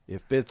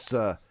 If it's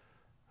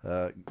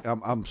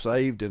I'm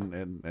saved and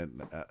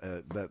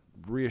that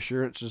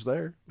reassurance is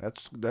there,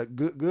 that's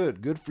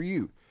good for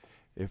you.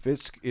 If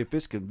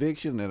it's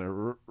conviction and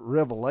a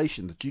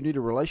revelation that you need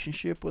a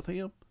relationship with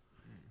Him,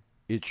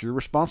 it's your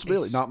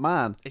responsibility, not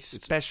mine. A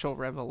special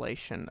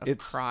revelation of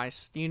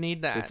Christ. You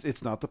need that.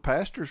 It's not the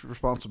pastor's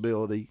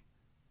responsibility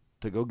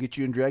to go get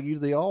you and drag you to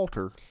the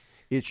altar.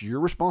 It's your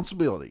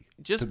responsibility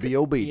to be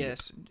obedient.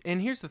 Yes,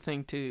 and here's the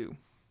thing too.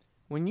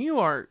 When you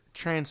are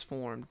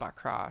transformed by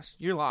Christ,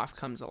 your life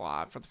comes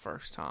alive for the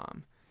first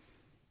time.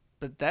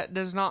 But that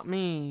does not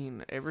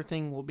mean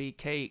everything will be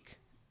cake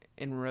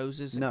and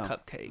roses and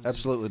cupcakes.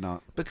 Absolutely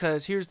not.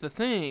 Because here's the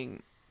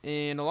thing,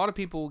 and a lot of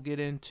people get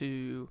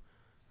into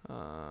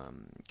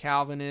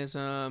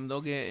Calvinism.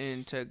 They'll get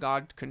into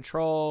God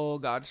control,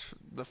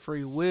 the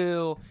free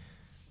will.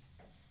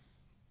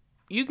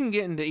 You can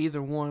get into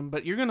either one,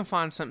 but you're going to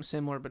find something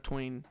similar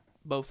between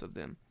both of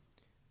them.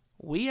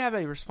 We have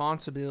a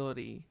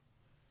responsibility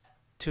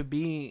to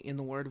be in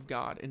the Word of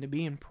God and to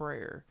be in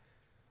prayer,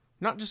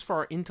 not just for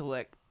our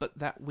intellect, but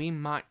that we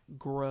might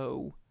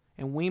grow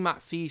and we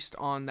might feast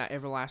on that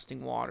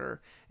everlasting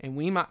water and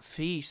we might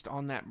feast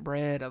on that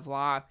bread of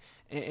life.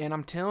 And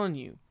I'm telling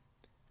you,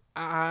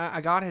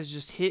 God has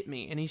just hit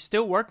me, and He's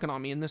still working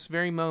on me in this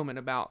very moment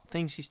about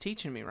things He's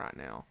teaching me right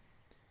now.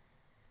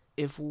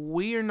 If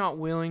we are not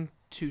willing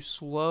to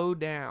slow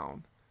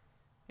down,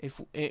 if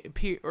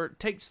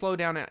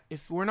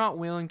we're not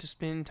willing to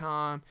spend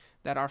time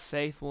that our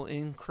faith will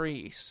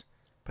increase,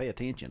 Pay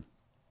attention.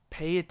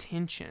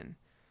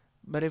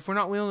 But if we're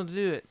not willing to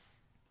do it,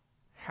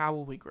 how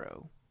will we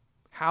grow?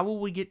 How will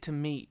we get to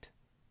meat?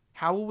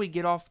 How will we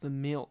get off the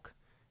milk?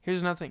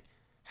 Here's another thing.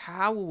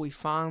 How will we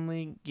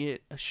finally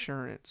get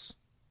assurance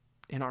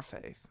in our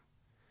faith?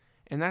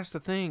 And that's the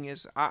thing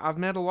is, I've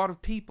met a lot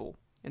of people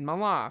in my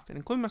life, and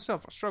including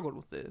myself, I struggled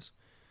with this,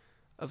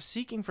 of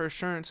seeking for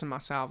assurance in my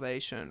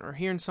salvation, or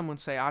hearing someone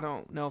say, I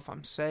don't know if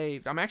I'm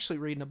saved. I'm actually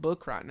reading a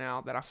book right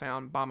now that I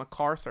found by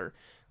MacArthur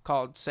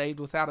called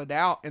Saved Without a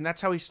Doubt, and that's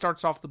how he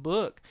starts off the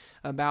book,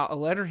 about a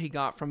letter he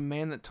got from a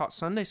man that taught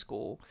Sunday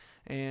school,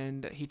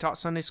 and he taught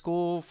Sunday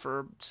school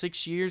for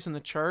 6 years in the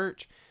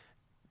church,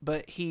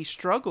 but he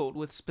struggled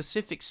with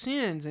specific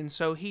sins, and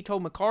so he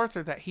told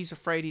MacArthur that he's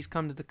afraid he's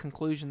come to the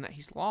conclusion that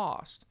he's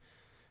lost.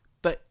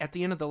 But at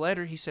the end of the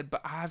letter, he said,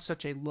 but I have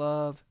such a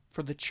love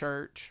for the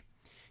church.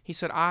 He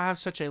said, I have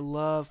such a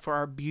love for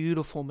our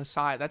beautiful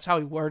Messiah. That's how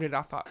he worded it.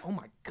 I thought, oh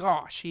my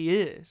gosh, he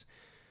is.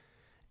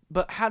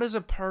 But how does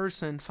a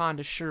person find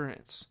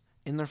assurance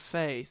in their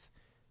faith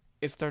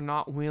if they're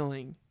not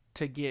willing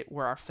to get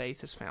where our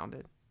faith is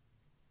founded?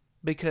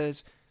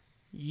 Because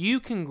you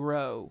can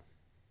grow.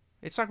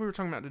 It's like we were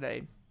talking about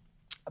today.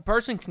 A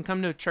person can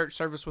come to a church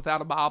service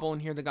without a Bible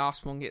and hear the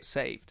gospel and get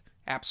saved.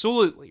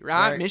 Absolutely,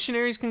 right?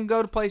 Missionaries can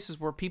go to places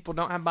where people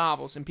don't have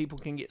Bibles and people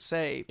can get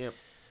saved. Yep.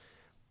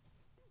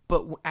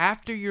 But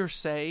after you're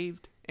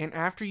saved and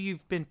after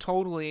you've been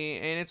totally,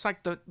 and it's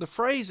like the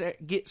phrase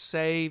get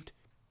saved,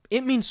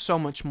 it means so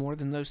much more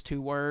than those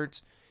two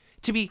words.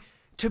 To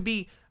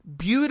be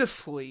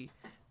beautifully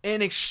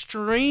and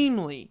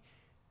extremely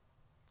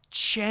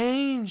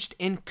changed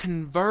and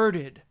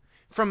converted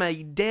from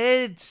a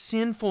dead,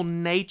 sinful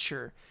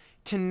nature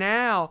to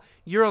now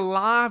you're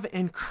alive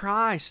in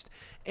Christ.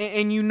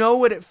 And you know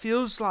what it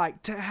feels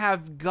like to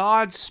have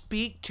God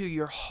speak to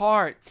your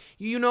heart.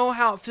 You know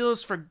how it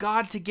feels for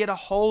God to get a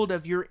hold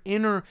of your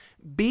inner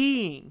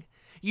being.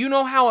 You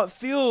know how it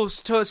feels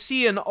to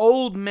see an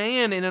old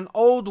man in an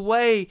old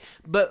way,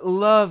 but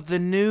love the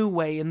new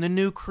way and the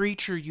new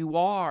creature you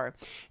are.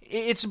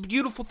 It's a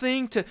beautiful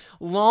thing to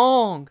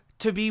long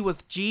to be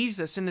with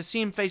Jesus and to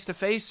see Him face to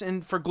face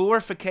and for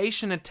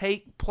glorification to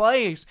take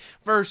place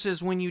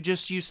versus when you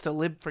just used to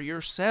live for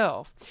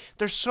yourself.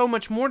 There's so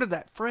much more to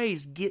that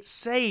phrase, get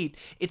saved.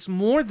 It's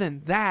more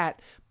than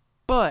that,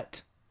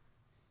 but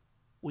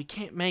we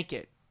can't make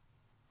it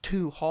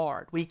too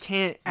hard. We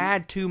can't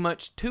add too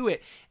much to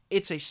it.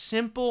 It's a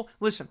simple,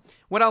 listen,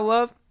 what I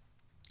love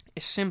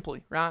is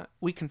simply, right?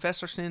 We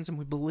confess our sins and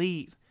we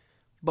believe,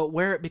 but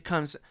where it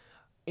becomes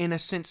in a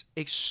sense,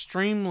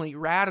 extremely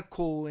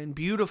radical and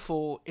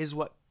beautiful is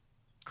what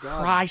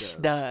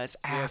Christ does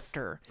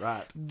after. Yes.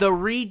 Right. The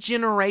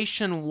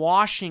regeneration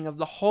washing of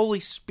the Holy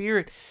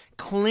Spirit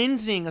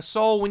cleansing a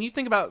soul. When you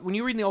think about, when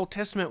you read in the Old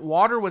Testament,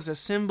 water was a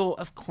symbol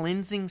of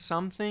cleansing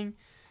something.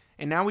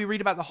 And now we read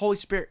about the Holy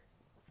Spirit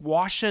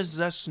washes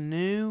us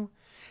new,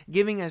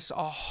 giving us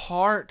a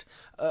heart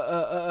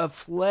of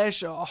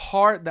flesh, a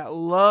heart that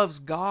loves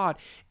God.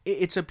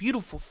 It's a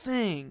beautiful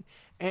thing.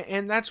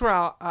 And that's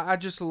where I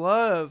just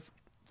love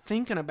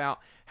thinking about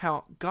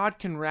how God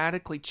can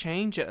radically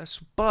change us.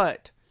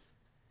 But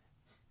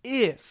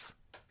if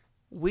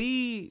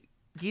we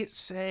get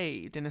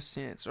saved, in a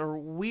sense, or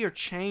we are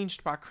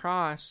changed by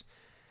Christ,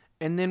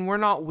 and then we're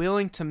not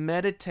willing to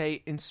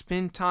meditate and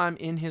spend time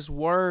in His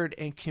Word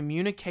and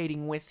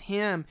communicating with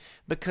Him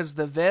because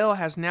the veil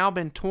has now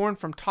been torn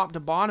from top to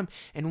bottom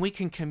and we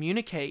can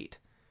communicate,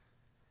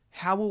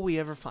 how will we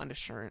ever find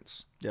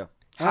assurance? Yeah.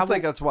 I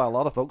think that's why a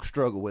lot of folks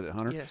struggle with it,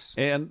 Hunter. Yes.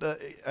 And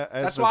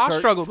that's why I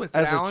struggled with it,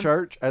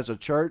 as a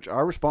church,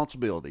 our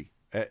responsibility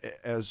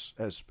as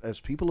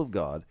people of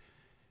God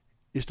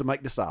is to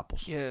make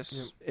disciples.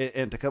 Yes.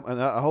 And to come.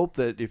 And I hope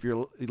that if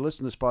you listen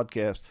to this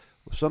podcast,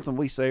 something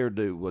we say or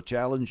do will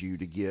challenge you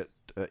to get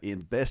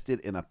invested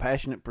in a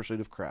passionate pursuit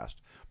of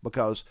Christ,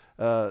 because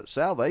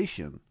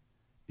salvation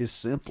is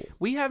simple.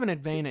 We have an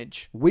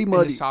advantage. We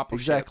muddy in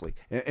discipleship. Exactly,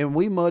 and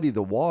we muddy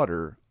the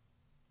water.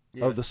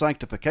 Yes. Of the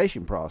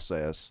sanctification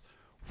process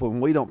when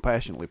we don't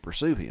passionately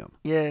pursue Him.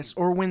 Yes,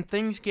 or when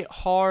things get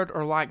hard,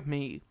 or like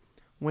me,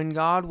 when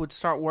God would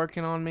start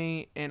working on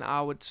me and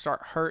I would start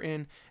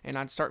hurting and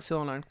I'd start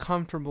feeling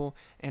uncomfortable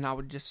and I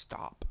would just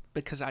stop.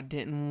 because I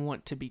didn't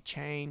want to be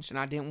changed and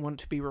I didn't want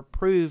to be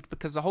reproved,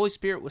 because the Holy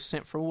Spirit was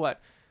sent for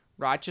what?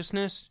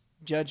 Righteousness,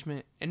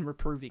 judgment, and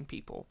reproving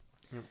people.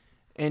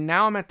 And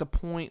now I'm at the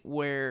point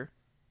where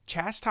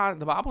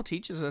the Bible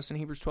teaches us in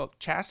Hebrews 12,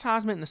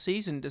 chastisement in the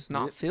season does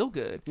not feel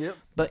good. Yep.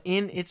 But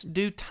in its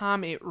due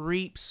time, it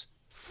reaps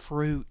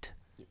fruit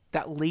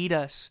that lead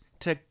us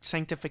to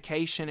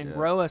sanctification and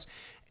grow us.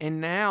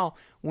 And now,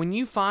 when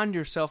you find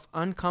yourself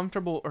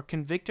uncomfortable or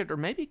convicted, or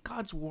maybe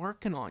God's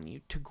working on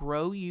you to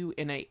grow you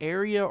in an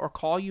area or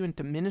call you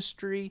into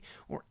ministry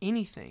or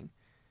anything,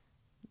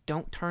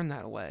 don't turn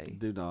that away.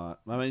 Do not.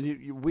 I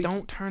mean,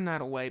 Don't turn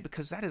that away,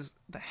 because that is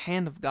the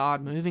hand of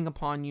God moving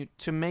upon you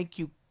to make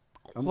you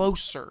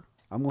closer.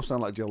 I'm going to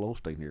sound like Joel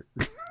Osteen here.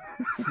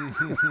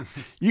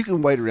 You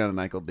can wade around in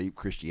ankle-deep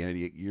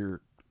Christianity your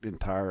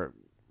entire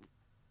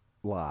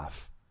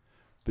life,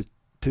 but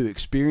to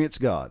experience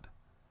God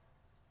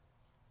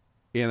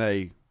in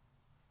a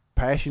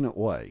passionate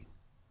way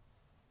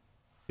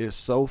is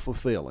so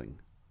fulfilling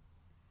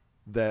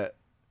that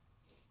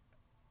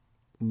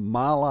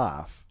my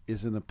life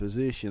is in a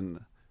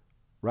position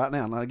right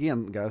now. Now,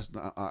 again, guys,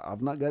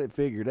 I've not got it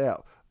figured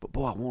out, but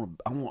boy,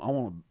 I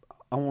want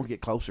to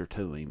get closer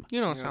to Him. You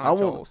don't sound like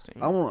Joel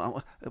Osteen.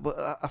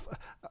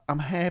 I'm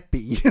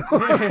happy.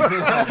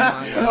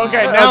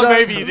 Okay, now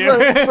maybe you do.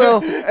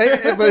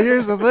 But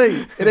here's the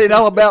thing: it ain't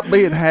all about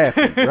being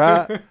happy,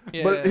 right?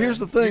 Yeah. But here's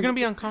the thing: you're gonna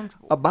be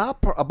uncomfortable. A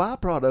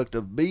byproduct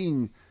of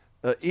being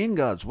in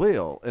God's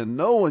will and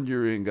knowing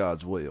you're in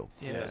God's will.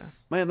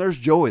 Yes. Man, there's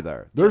joy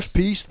there. There's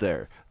peace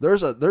there.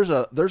 There's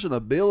an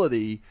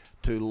ability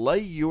to lay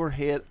your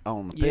head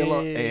on the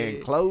pillow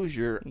and close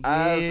your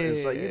eyes and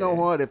say, you know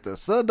what? If the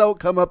sun don't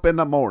come up in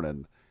the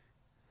morning,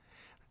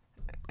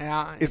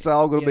 it's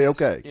all going to be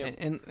okay. Yeah.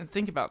 And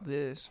think about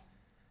this.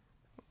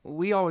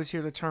 We always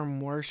hear the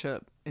term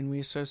worship and we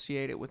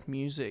associate it with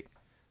music,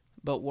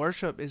 but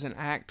worship is an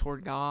act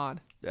toward God.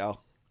 Yeah.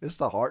 It's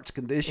the heart's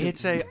condition.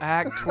 It's an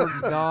act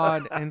towards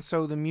God. And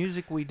so the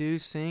music we do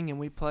sing and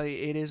we play,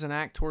 it is an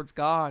act towards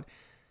God.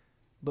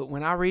 But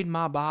when I read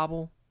my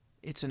Bible,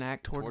 it's an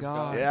act toward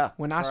God. Yeah.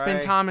 When I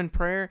spend time in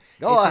prayer,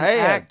 it's ahead.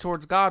 an act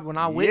towards God. When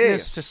I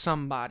witness to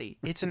somebody,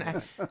 it's an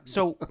act.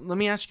 So let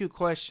me ask you a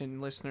question,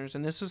 listeners,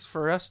 and this is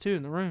for us too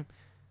in the room.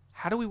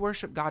 How do we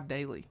worship God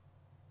daily?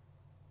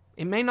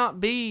 It may not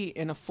be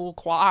in a full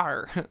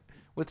choir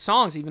with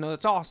songs, even though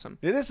it's awesome.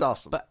 It is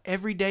awesome. But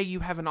every day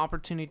you have an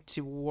opportunity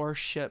to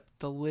worship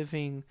the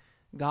living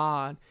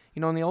God.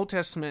 You know, in the Old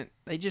Testament,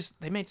 they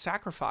made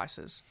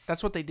sacrifices.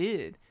 That's what they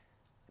did.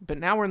 But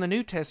now we're in the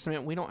New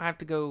Testament. We don't have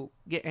to go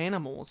get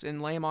animals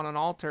and lay them on an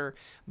altar.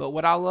 But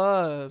what I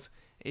love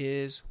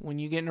is when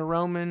you get into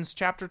Romans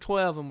chapter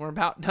 12 and we're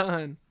about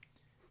done,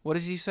 what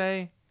does he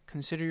say?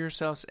 Consider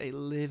yourselves a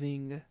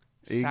living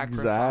sacrifice.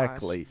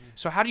 Exactly.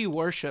 So how do you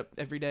worship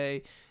every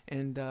day?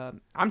 And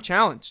I'm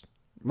challenged.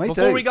 Me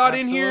Before too. we got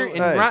in here, and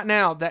Hey. right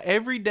now, that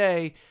every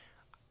day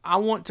I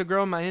want to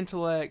grow my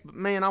intellect. But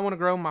man, I want to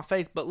grow my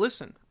faith. But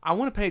listen, I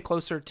want to pay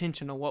closer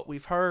attention to what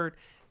we've heard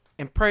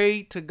and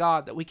pray to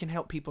God that we can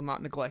help people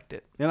not neglect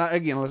it. And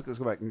again, let's go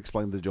back and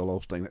explain the Joel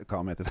Osteen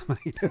comment that I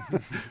made.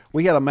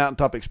 We had a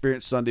mountaintop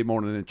experience Sunday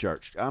morning in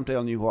church. I'm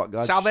telling you what,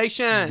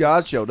 Salvation.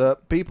 God showed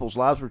up. People's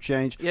lives were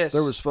changed. Yes.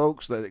 There was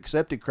folks that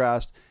accepted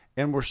Christ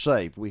and were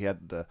saved. We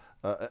had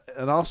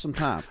an awesome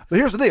time. But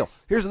here's the deal.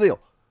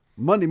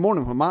 Monday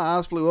morning when my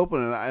eyes flew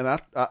open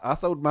and I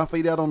threw my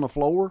feet out on the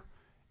floor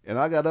and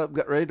I got up,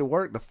 got ready to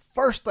work, the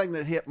first thing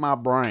that hit my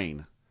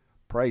brain,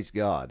 praise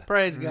God.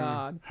 Praise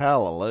God.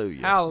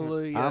 Hallelujah.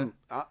 Hallelujah.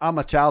 I'm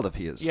a child of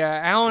His.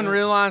 Yeah, Alan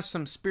realized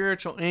some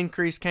spiritual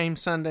increase came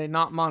Sunday,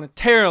 not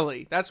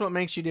monetarily. That's what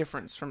makes you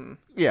different from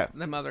Yeah.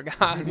 them other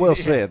guys. Well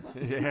said.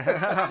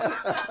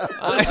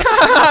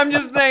 I'm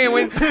just saying,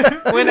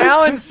 when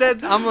Alan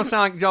said, I'm going to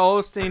sound like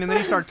Joel Osteen, and then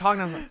he started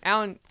talking, I was like,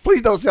 Alan,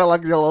 Please don't sound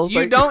like Joel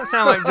Osteen. you don't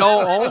sound like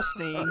Joel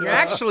Osteen. You're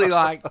actually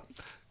like,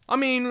 I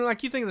mean,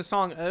 like you think of the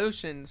song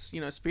Oceans,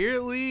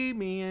 Spirit lead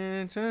me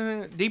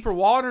into deeper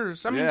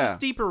waters. I mean, Yeah. just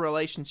deeper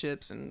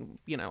relationships and,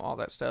 all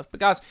that stuff. But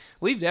guys,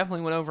 we've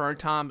definitely went over our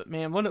time. But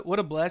man, what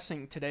a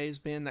blessing today has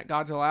been that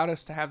God's allowed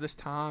us to have this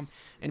time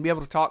and be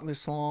able to talk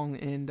this long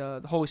and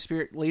the Holy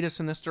Spirit lead us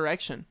in this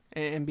direction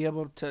and be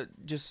able to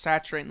just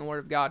saturate in the Word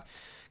of God.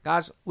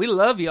 Guys, we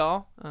love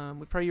y'all.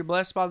 We pray you're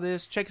blessed by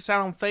this. Check us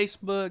out on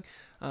Facebook.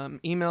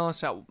 Email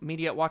us at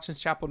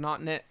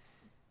media@watsonschapel.net.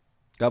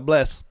 God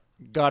bless.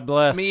 God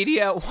bless.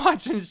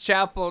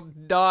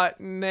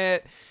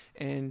 media@watsonschapel.net,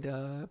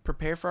 and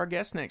prepare for our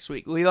guest next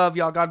week. We love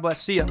y'all. God bless.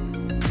 See ya.